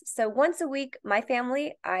stress. So once a week, my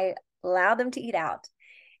family, I allow them to eat out.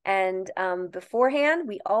 And beforehand,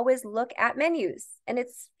 we always look at menus. And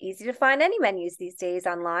it's easy to find any menus these days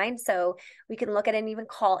online, so we can look at it and even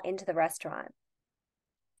call into the restaurant.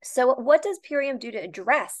 So what does Purium do to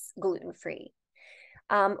address gluten-free?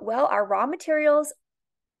 Well, our raw materials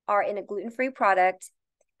are in a gluten-free product,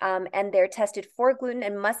 and they're tested for gluten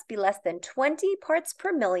and must be less than 20 parts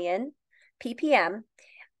per million ppm.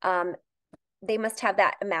 They must have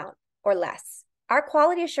that amount or less. Our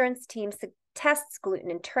quality assurance team tests gluten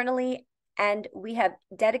internally, and we have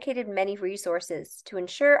dedicated many resources to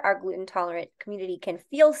ensure our gluten-tolerant community can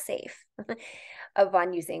feel safe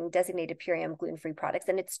upon using designated Purium gluten-free products.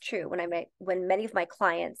 And it's true, when many of my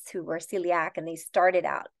clients who were celiac and they started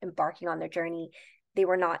out embarking on their journey, they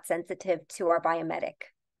were not sensitive to our biometic.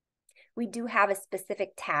 We do have a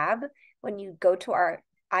specific tab when you go to our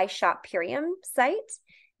iShop Purium site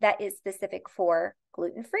that is specific for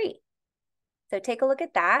gluten-free. So take a look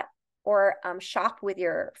at that, or shop with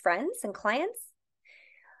your friends and clients.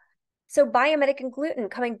 So biometic and gluten,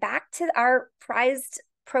 coming back to our prized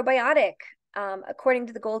probiotic, according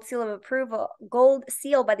to the Gold Seal of Approval, Gold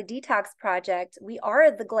Seal by the Detox Project, we are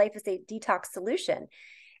the glyphosate detox solution.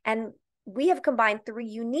 And we have combined 3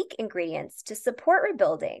 unique ingredients to support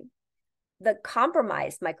rebuilding the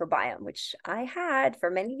compromised microbiome, which I had for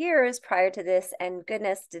many years prior to this, and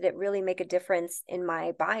goodness, did it really make a difference in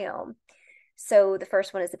my biome. So the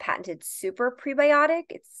first one is a patented super prebiotic.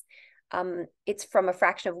 It's It's from a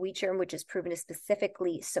fraction of wheat germ, which is proven to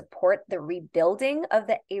specifically support the rebuilding of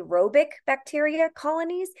the aerobic bacteria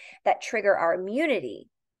colonies that trigger our immunity.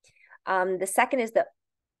 The second is the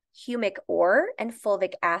humic ore and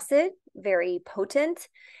fulvic acid, very potent,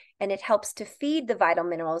 and it helps to feed the vital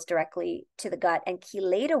minerals directly to the gut and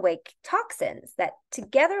chelate away toxins that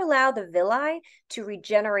together allow the villi to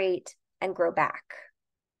regenerate and grow back.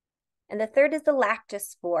 And the third is the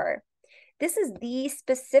lactospore. This is the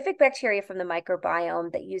specific bacteria from the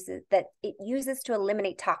microbiome that it uses to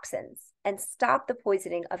eliminate toxins and stop the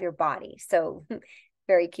poisoning of your body. So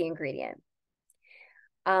very key ingredient.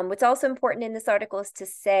 What's also important in this article is to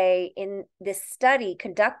say in this study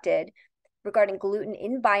conducted regarding gluten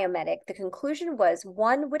in Biomedic, the conclusion was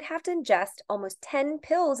one would have to ingest almost 10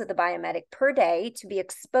 pills of the Biomedic per day to be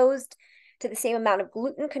exposed to the same amount of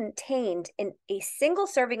gluten contained in a single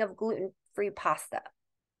serving of gluten-free pasta.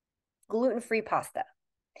 Gluten-free pasta.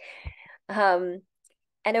 And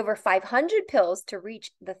over 500 pills to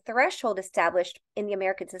reach the threshold established in the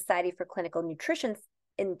American Society for Clinical Nutrition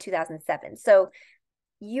in 2007. So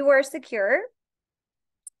you are secure.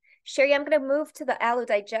 Sherry, I'm going to move to the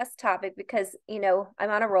AlloDigest topic because, I'm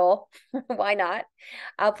on a roll. Why not?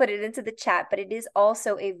 I'll put it into the chat, but it is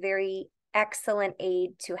also a very excellent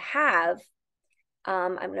aid to have.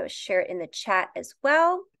 I'm going to share it in the chat as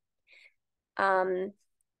well.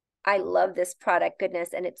 I love this product, goodness,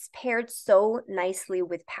 and it's paired so nicely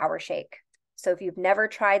with Power Shake. So if you've never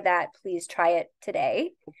tried that, please try it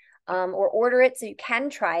today, or order it so you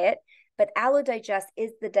can try it. But AlloDigest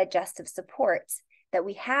is the digestive support that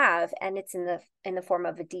we have, and it's in the form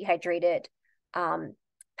of a dehydrated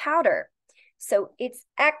powder. So it's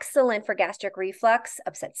excellent for gastric reflux,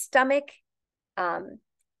 upset stomach,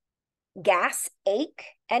 gas, ache.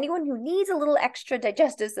 Anyone who needs a little extra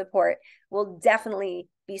digestive support will definitely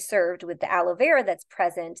be served with the aloe vera that's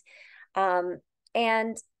present.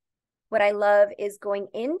 And what I love is going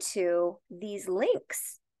into these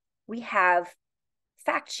links. We have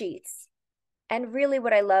fact sheets. And really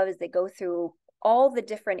what I love is they go through all the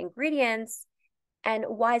different ingredients. And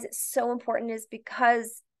why is it so important is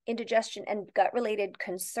because indigestion and gut-related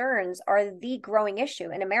concerns are the growing issue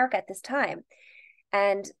in America at this time.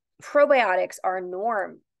 And probiotics are a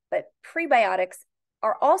norm, but prebiotics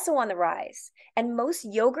are also on the rise. And most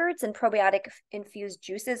yogurts and probiotic infused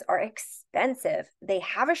juices are expensive. They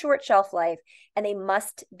have a short shelf life and they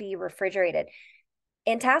must be refrigerated.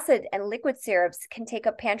 Antacid and liquid syrups can take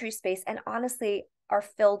up pantry space and honestly are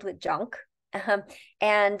filled with junk.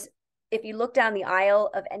 And if you look down the aisle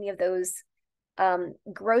of any of those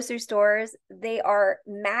grocery stores, they are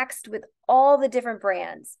maxed with all the different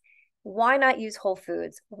brands. Why not use Whole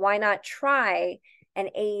Foods? Why not try an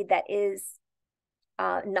aid that is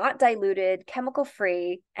not diluted, chemical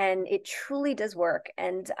free, and it truly does work.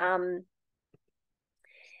 And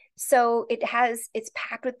so it's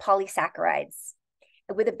packed with polysaccharides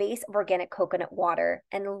with a base of organic coconut water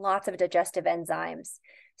and lots of digestive enzymes.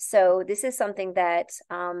 So this is something that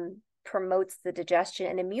promotes the digestion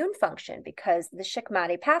and immune function because the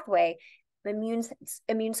Shikmate pathway,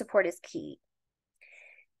 immune support is key.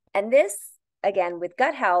 And this, again, with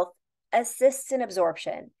gut health, assists in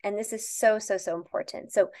absorption. And this is so, so, so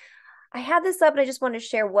important. So I had this up and I just want to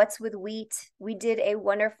share what's with wheat. We did a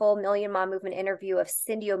wonderful Million Mom Movement interview of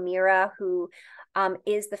Cindy O'Meara, who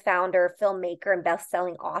is the founder, filmmaker, and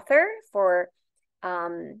best-selling author for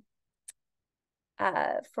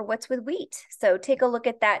What's with Wheat. So take a look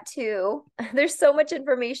at that too. There's so much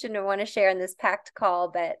information I want to share in this packed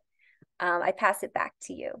call, but I pass it back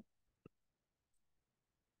to you.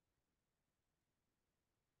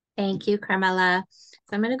 Thank you, Carmela. So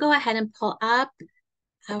I'm going to go ahead and pull up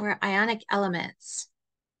our ionic elements.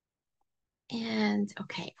 And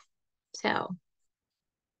okay, so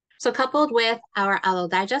coupled with our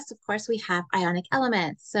AlloDigest, of course, we have ionic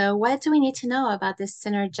elements. So what do we need to know about this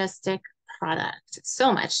synergistic product?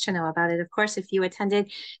 So much to know about it. Of course, if you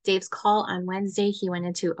attended Dave's call on Wednesday, he went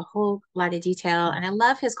into a whole lot of detail. And I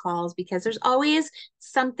love his calls because there's always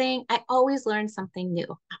something, I always learn something new.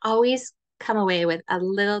 I always come away with a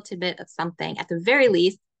little tidbit of something at the very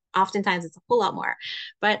least. Oftentimes it's a whole lot more,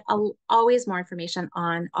 but always more information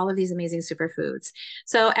on all of these amazing superfoods.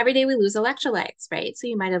 So every day we lose electrolytes, right? So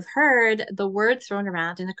you might have heard the word thrown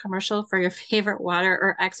around in a commercial for your favorite water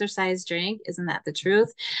or exercise drink. Isn't that the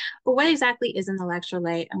truth? But what exactly is an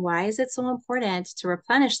electrolyte and why is it so important to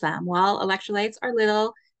replenish them? Well, electrolytes are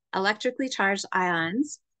little electrically charged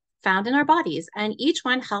ions found in our bodies, and each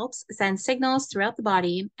one helps send signals throughout the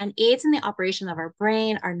body and aids in the operation of our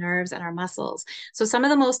brain, our nerves, and our muscles. So some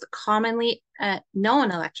of the most commonly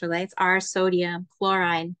known electrolytes are sodium,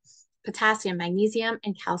 chloride, potassium, magnesium,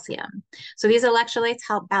 and calcium. So these electrolytes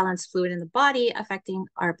help balance fluid in the body, affecting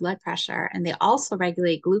our blood pressure. And they also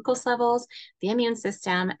regulate glucose levels, the immune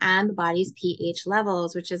system, and the body's pH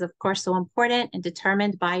levels, which is, of course, so important and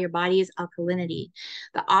determined by your body's alkalinity.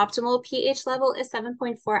 The optimal pH level is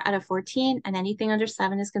 7.4 out of 14, and anything under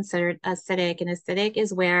 7 is considered acidic. And acidic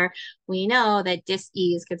is where we know that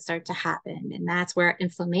dis-ease can start to happen. And that's where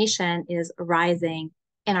inflammation is rising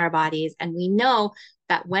in our bodies. And we know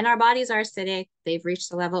that when our bodies are acidic, they've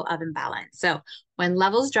reached a level of imbalance. So when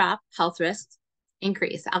levels drop, health risks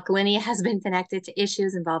increase. Alkalinity has been connected to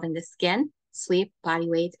issues involving the skin, sleep, body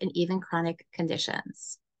weight, and even chronic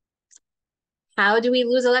conditions. How do we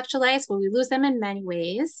lose electrolytes? Well, we lose them in many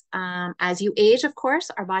ways. As you age, of course,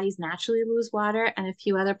 our bodies naturally lose water, and a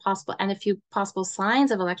few possible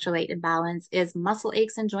signs of electrolyte imbalance is muscle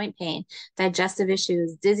aches and joint pain, digestive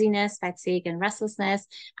issues, dizziness, fatigue, and restlessness,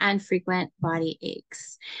 and frequent body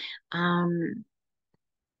aches.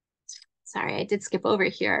 Sorry, I did skip over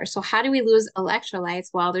here. So how do we lose electrolytes?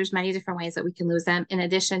 Well, there's many different ways that we can lose them in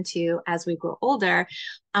addition to as we grow older.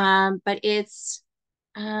 But it's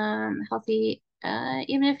healthy.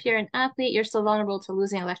 Even if you're an athlete, you're still vulnerable to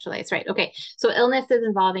losing electrolytes, right? Okay, so illnesses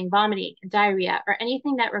involving vomiting, diarrhea, or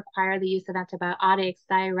anything that require the use of antibiotics,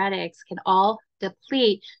 diuretics can all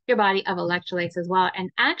deplete your body of electrolytes as well. And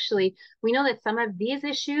actually, we know that some of these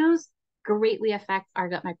issues greatly affect our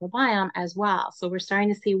gut microbiome as well. So we're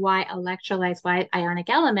starting to see why electrolytes, why ionic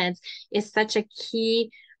elements is such a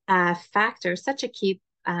key factor, such a key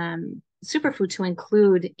superfood to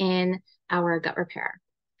include in our gut repair.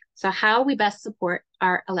 So how we best support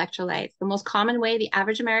our electrolytes. The most common way the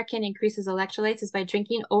average American increases electrolytes is by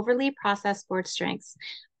drinking overly processed sports drinks.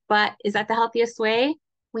 But is that the healthiest way?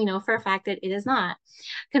 We know for a fact that it is not.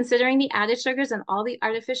 Considering the added sugars and all the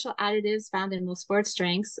artificial additives found in most sports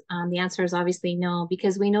drinks, the answer is obviously no,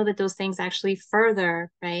 because we know that those things actually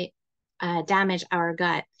further, right, damage our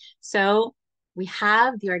gut. So we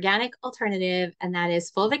have the organic alternative, and that is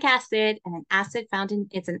fulvic acid, and an acid found in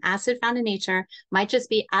nature, might just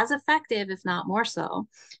be as effective, if not more so.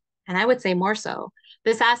 And I would say more so.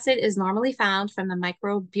 This acid is normally found from the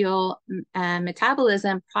microbial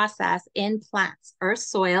metabolism process in plants, earth,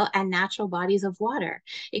 soil, and natural bodies of water.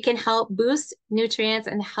 It can help boost nutrients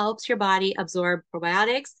and helps your body absorb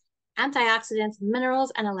probiotics, antioxidants,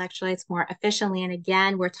 minerals, and electrolytes more efficiently. And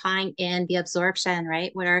again, we're tying in the absorption,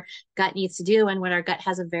 right? What our gut needs to do and what our gut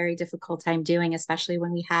has a very difficult time doing, especially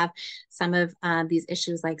when we have some of these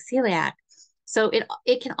issues like celiac. So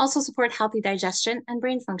it can also support healthy digestion and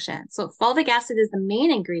brain function. So fulvic acid is the main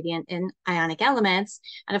ingredient in ionic elements.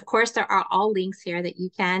 And of course, there are all links here that you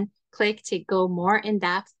can click to go more in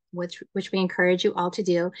depth, which we encourage you all to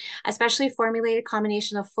do. Especially formulated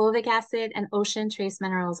combination of fulvic acid and ocean trace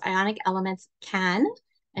minerals. Ionic elements can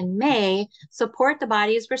and may support the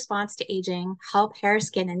body's response to aging, help hair,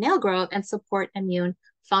 skin, and nail growth, and support immune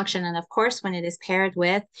function. And of course, when it is paired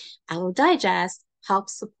with Aloe Digest,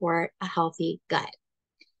 helps support a healthy gut.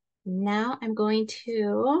 Now I'm going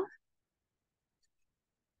to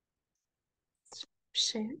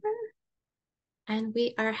share, and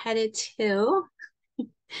we are headed to,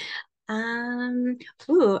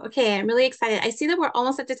 okay, I'm really excited. I see that we're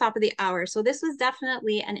almost at the top of the hour. So this was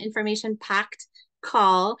definitely an information-packed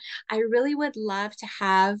call. I really would love to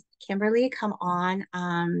have Kimberly come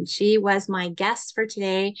on. She was my guest for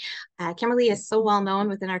today. Kimberly is so well known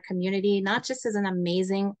within our community, not just as an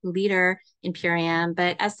amazing leader in Purium,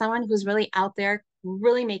 but as someone who's really out there,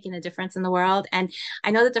 really making a difference in the world. And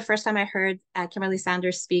I know that the first time I heard Kimberly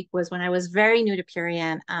Sanders speak was when I was very new to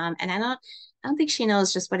Purium. And I don't think she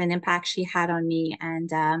knows just what an impact she had on me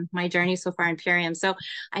and my journey so far in Purium. So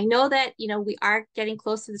I know that, we are getting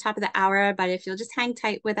close to the top of the hour, but if you'll just hang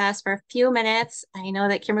tight with us for a few minutes, I know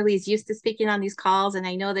that Kimberly is used to speaking on these calls, and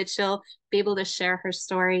I know that she'll be able to share her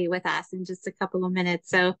story with us in just a couple of minutes.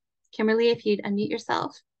 So Kimberly, if you'd unmute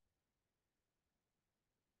yourself.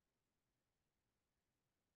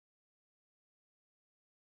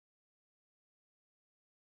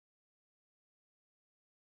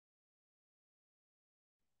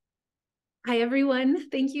 Hi, everyone.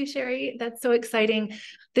 Thank you, Sherry. That's so exciting.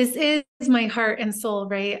 This is my heart and soul,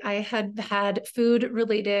 right? I had had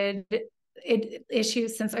food-related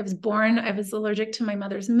issues since I was born. I was allergic to my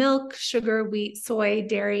mother's milk, sugar, wheat, soy,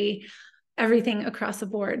 dairy, everything across the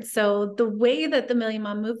board. So the way that the Million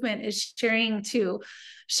Mom movement is sharing to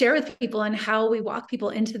share with people and how we walk people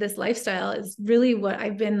into this lifestyle is really what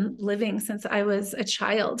I've been living since I was a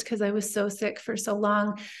child, because I was so sick for so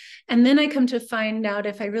long. And then I come to find out,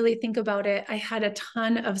 if I really think about it, I had a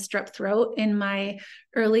ton of strep throat in my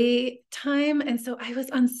early time. And so I was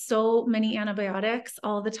on so many antibiotics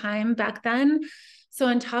all the time back then. So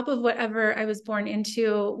on top of whatever I was born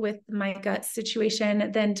into with my gut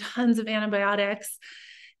situation, then tons of antibiotics.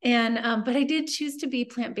 And, but I did choose to be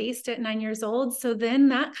plant-based at 9 years old. So then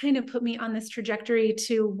that kind of put me on this trajectory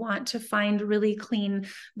to want to find really clean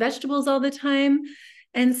vegetables all the time.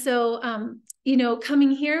 And so, you know,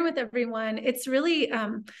 coming here with everyone, it's really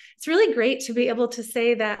great to be able to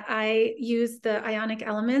say that I use the ionic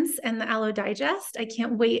elements and the Aloe Digest. I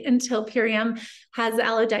can't wait until Purium has the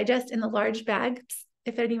Aloe Digest in the large bag.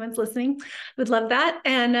 If anyone's listening, would love that.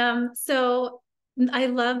 And so I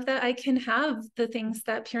love that I can have the things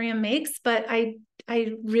that Purium makes, but I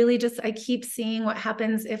really just, I keep seeing what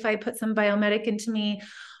happens if I put some Biomedic into me,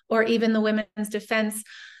 or even the Women's Defense.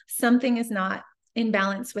 Something is not in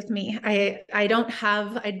balance with me. I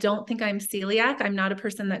don't think I'm celiac. I'm not a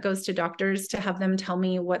person that goes to doctors to have them tell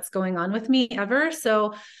me what's going on with me ever.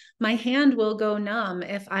 So my hand will go numb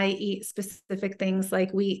if I eat specific things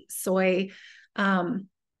like wheat, soy,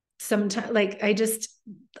 sometimes like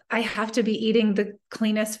I have to be eating the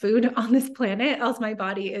cleanest food on this planet, else my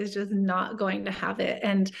body is just not going to have it.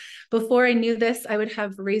 And before I knew this, I would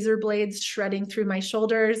have razor blades shredding through my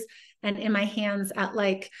shoulders and in my hands at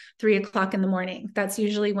like 3 o'clock in the morning. That's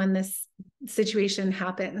usually when this situation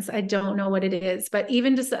happens. I don't know what it is, but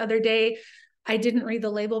even just the other day, I didn't read the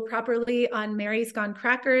label properly on Mary's Gone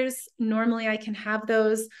crackers. Normally I can have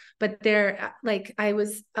those, but they're like, I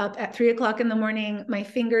was up at 3 o'clock in the morning. My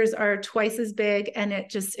fingers are twice as big, and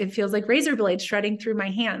it feels like razor blades shredding through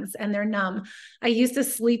my hands, and they're numb. I used to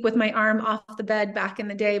sleep with my arm off the bed back in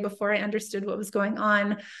the day before I understood what was going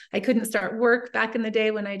on. I couldn't start work back in the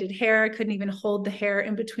day when I did hair. I couldn't even hold the hair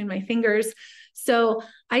in between my fingers. So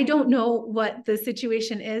I don't know what the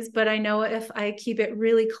situation is, but I know if I keep it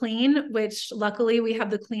really clean, which luckily we have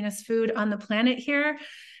the cleanest food on the planet here,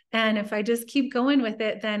 and if I just keep going with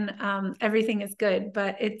it, then everything is good.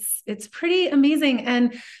 But it's pretty amazing.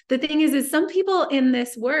 And the thing is some people in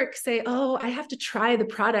this work say, oh, I have to try the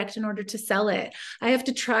product in order to sell it. I have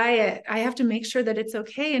to try it. I have to make sure that it's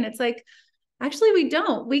okay. And it's like, actually, we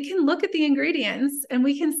don't. We can look at the ingredients and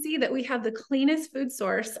we can see that we have the cleanest food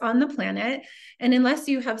source on the planet. And unless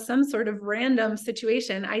you have some sort of random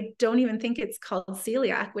situation, I don't even think it's called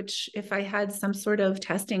celiac, which if I had some sort of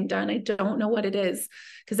testing done, I don't know what it is,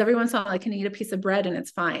 because every once in a while I can eat a piece of bread and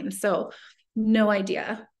it's fine. So no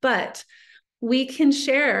idea. But we can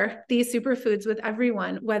share these superfoods with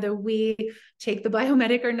everyone, whether we take the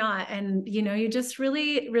Biomedic or not. And, you know, you just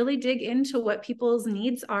really, really dig into what people's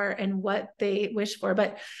needs are and what they wish for.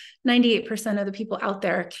 But 98% of the people out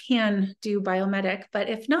there can do Biomedic. But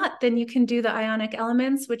if not, then you can do the ionic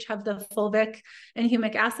elements, which have the fulvic and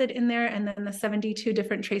humic acid in there, and then the 72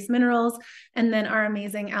 different trace minerals. And then our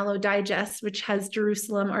amazing Aloe Digest, which has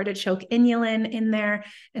Jerusalem artichoke inulin in there.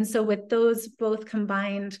 And so with those both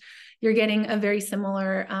combined, you're getting a very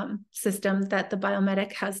similar system that the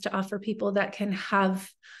Biomedic has to offer people that can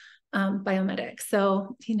have Biomedic.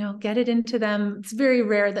 So, you know, get it into them. It's very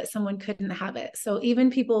rare that someone couldn't have it. So even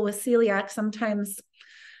people with celiac, sometimes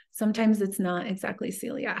it's not exactly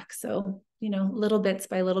celiac. So, you know, little bits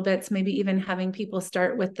by little bits, maybe even having people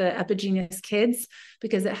start with the Epigenous Kids,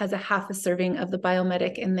 because it has a half a serving of the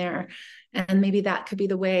Biomedic in there. And maybe that could be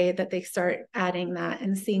the way that they start adding that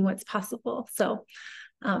and seeing what's possible. So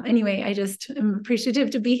anyway, I just am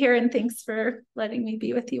appreciative to be here, and thanks for letting me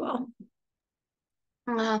be with you all.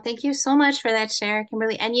 Oh, thank you so much for that share,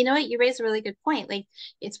 Kimberly. And you know what? You raised a really good point. Like,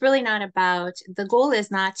 it's really not about, the goal is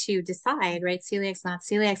not to decide, right? Celiac's not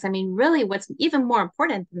celiac's. I mean, really what's even more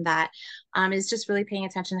important than that is just really paying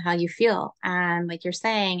attention to how you feel. And like you're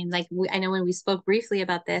saying, and like, I know when we spoke briefly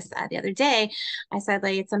about this the other day, I said,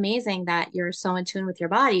 like, it's amazing that you're so in tune with your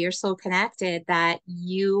body. You're so connected that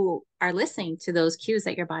you are listening to those cues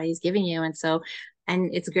that your body is giving you.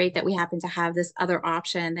 And it's great that we happen to have this other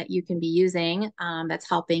option that you can be using that's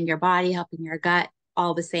helping your body, helping your gut,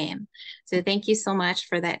 all the same. So thank you so much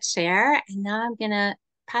for that share. And now I'm going to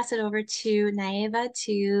pass it over to Naeva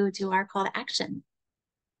to do our call to action.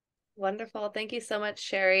 Wonderful. Thank you so much,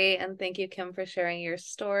 Sherry. And thank you, Kim, for sharing your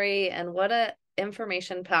story. And what a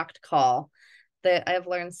information-packed call. That I've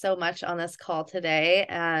learned so much on this call today,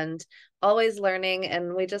 and always learning.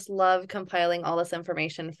 And we just love compiling all this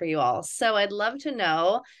information for you all. So I'd love to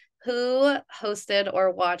know who hosted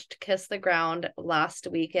or watched Kiss the Ground last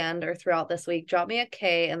weekend or throughout this week? Drop me a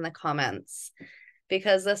K in the comments,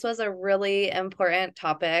 because this was a really important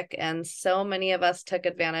topic. And so many of us took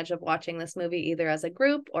advantage of watching this movie either as a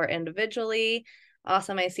group or individually.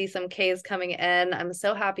 Awesome. I see some Ks coming in. I'm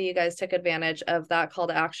so happy you guys took advantage of that call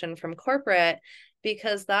to action from corporate,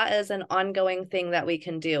 because that is an ongoing thing that we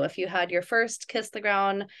can do. If you had your first Kiss the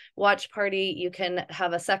Ground watch party, you can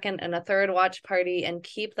have a second and a third watch party and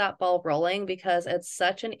keep that ball rolling, because it's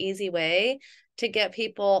such an easy way to get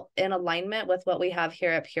people in alignment with what we have here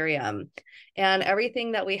at Purium. And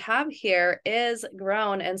everything that we have here is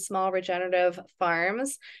grown in small regenerative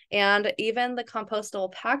farms, and even the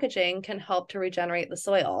compostable packaging can help to regenerate the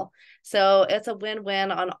soil. So it's a win-win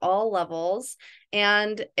on all levels.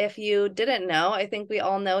 And if you didn't know, I think we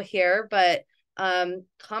all know here, but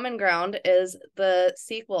Common Ground is the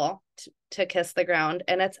sequel to Kiss the Ground,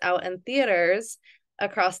 and it's out in theaters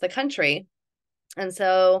across the country. And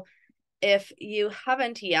so if you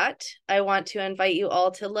haven't yet, I want to invite you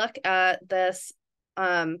all to look at this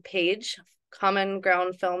page,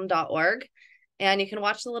 commongroundfilm.org, and you can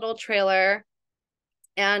watch the little trailer.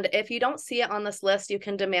 And if you don't see it on this list, you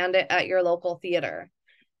can demand it at your local theater.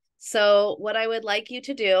 So what I would like you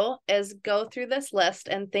to do is go through this list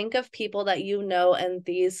and think of people that you know in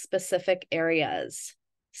these specific areas.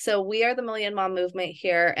 So we are the Million Mom Movement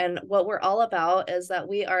here, and what we're all about is that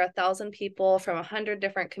we are 1,000 people from 100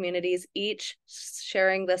 different communities, each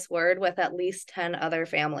sharing this word with at least 10 other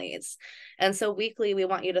families. And so weekly, we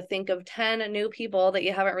want you to think of 10 new people that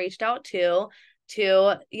you haven't reached out to,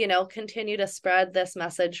 continue to spread this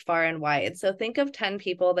message far and wide. So think of 10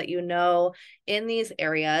 people that you know in these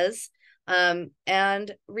areas,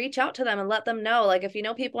 and reach out to them and let them know. Like if you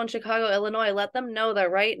know people in Chicago, Illinois, let them know that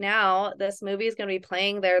right now this movie is going to be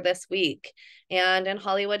playing there this week. And in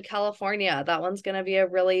Hollywood, California, that one's going to be a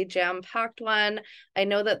really jam-packed one. I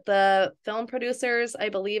know that the film producers, I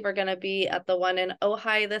believe, are going to be at the one in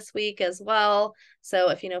Ojai this week as well.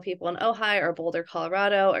 So if you know people in Ojai or Boulder,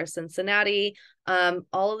 Colorado, or Cincinnati,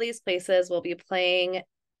 all of these places will be playing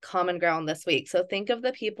Common Ground this week. So think of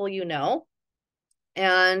the people you know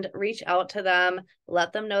and reach out to them,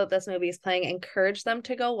 let them know that this movie is playing, encourage them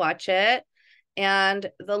to go watch it. And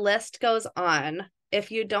the list goes on. If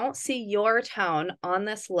you don't see your town on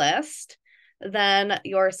this list, then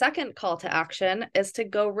your second call to action is to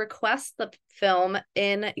go request the film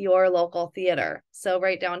in your local theater. So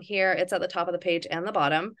right down here, it's at the top of the page and the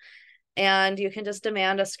bottom. And you can just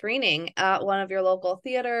demand a screening at one of your local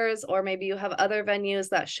theaters, or maybe you have other venues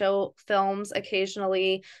that show films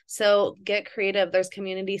occasionally. So get creative. There's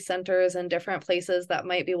community centers and different places that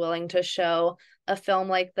might be willing to show a film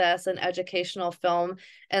like this, an educational film.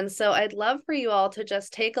 And so I'd love for you all to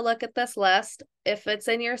just take a look at this list. If it's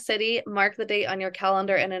in your city, mark the date on your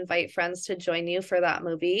calendar and invite friends to join you for that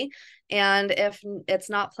movie. And if it's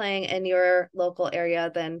not playing in your local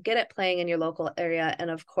area, then get it playing in your local area. And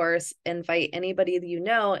of course, invite anybody that you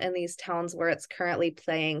know in these towns where it's currently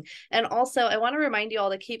playing. And also, I want to remind you all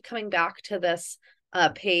to keep coming back to this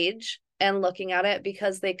page and looking at it,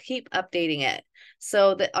 because they keep updating it.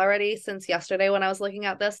 So that already since yesterday when I was looking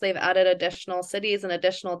at this, they've added additional cities and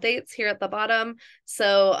additional dates here at the bottom.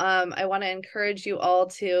 So I want to encourage you all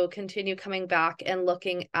to continue coming back and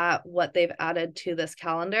looking at what they've added to this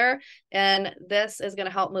calendar. And this is going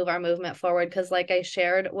to help move our movement forward, because like I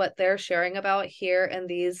shared, what they're sharing about here in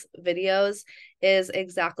these videos is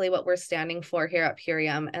exactly what we're standing for here at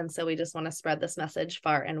Purium. And so we just want to spread this message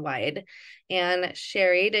far and wide. And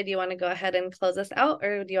Sherry, did you want to go ahead and close us out,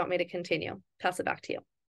 or do you want me to continue? Pass it back to you.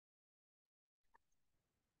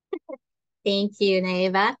 Thank you,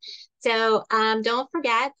 Naiva. So don't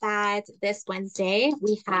forget that this Wednesday,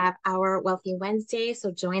 we have our Wealthy Wednesday.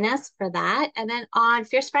 So join us for that. And then on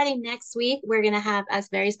Fierce Friday next week, we're going to have a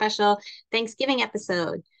very special Thanksgiving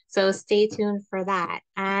episode. So stay tuned for that.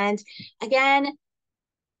 And again,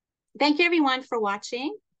 thank you everyone for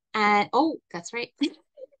watching. And oh, that's right.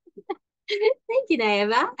 Thank you,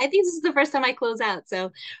 Naiva. I think this is the first time I close out.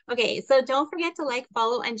 So, okay. So don't forget to like,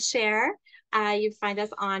 follow, and share. You find us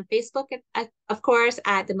on Facebook, of course,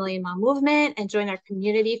 at the Million Mom Movement, and join our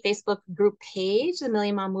community Facebook group page, the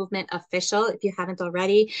Million Mom Movement Official, if you haven't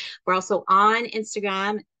already. We're also on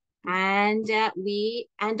Instagram. And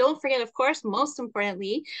don't forget, of course, most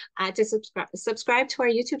importantly, to subscribe to our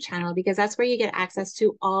YouTube channel, because that's where you get access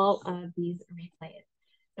to all of these replays.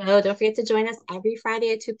 So don't forget to join us every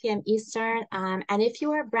Friday at 2 p.m. Eastern. And if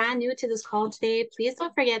you are brand new to this call today, please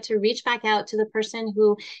don't forget to reach back out to the person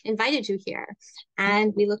who invited you here.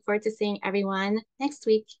 And we look forward to seeing everyone next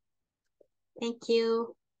week. Thank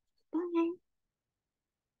you.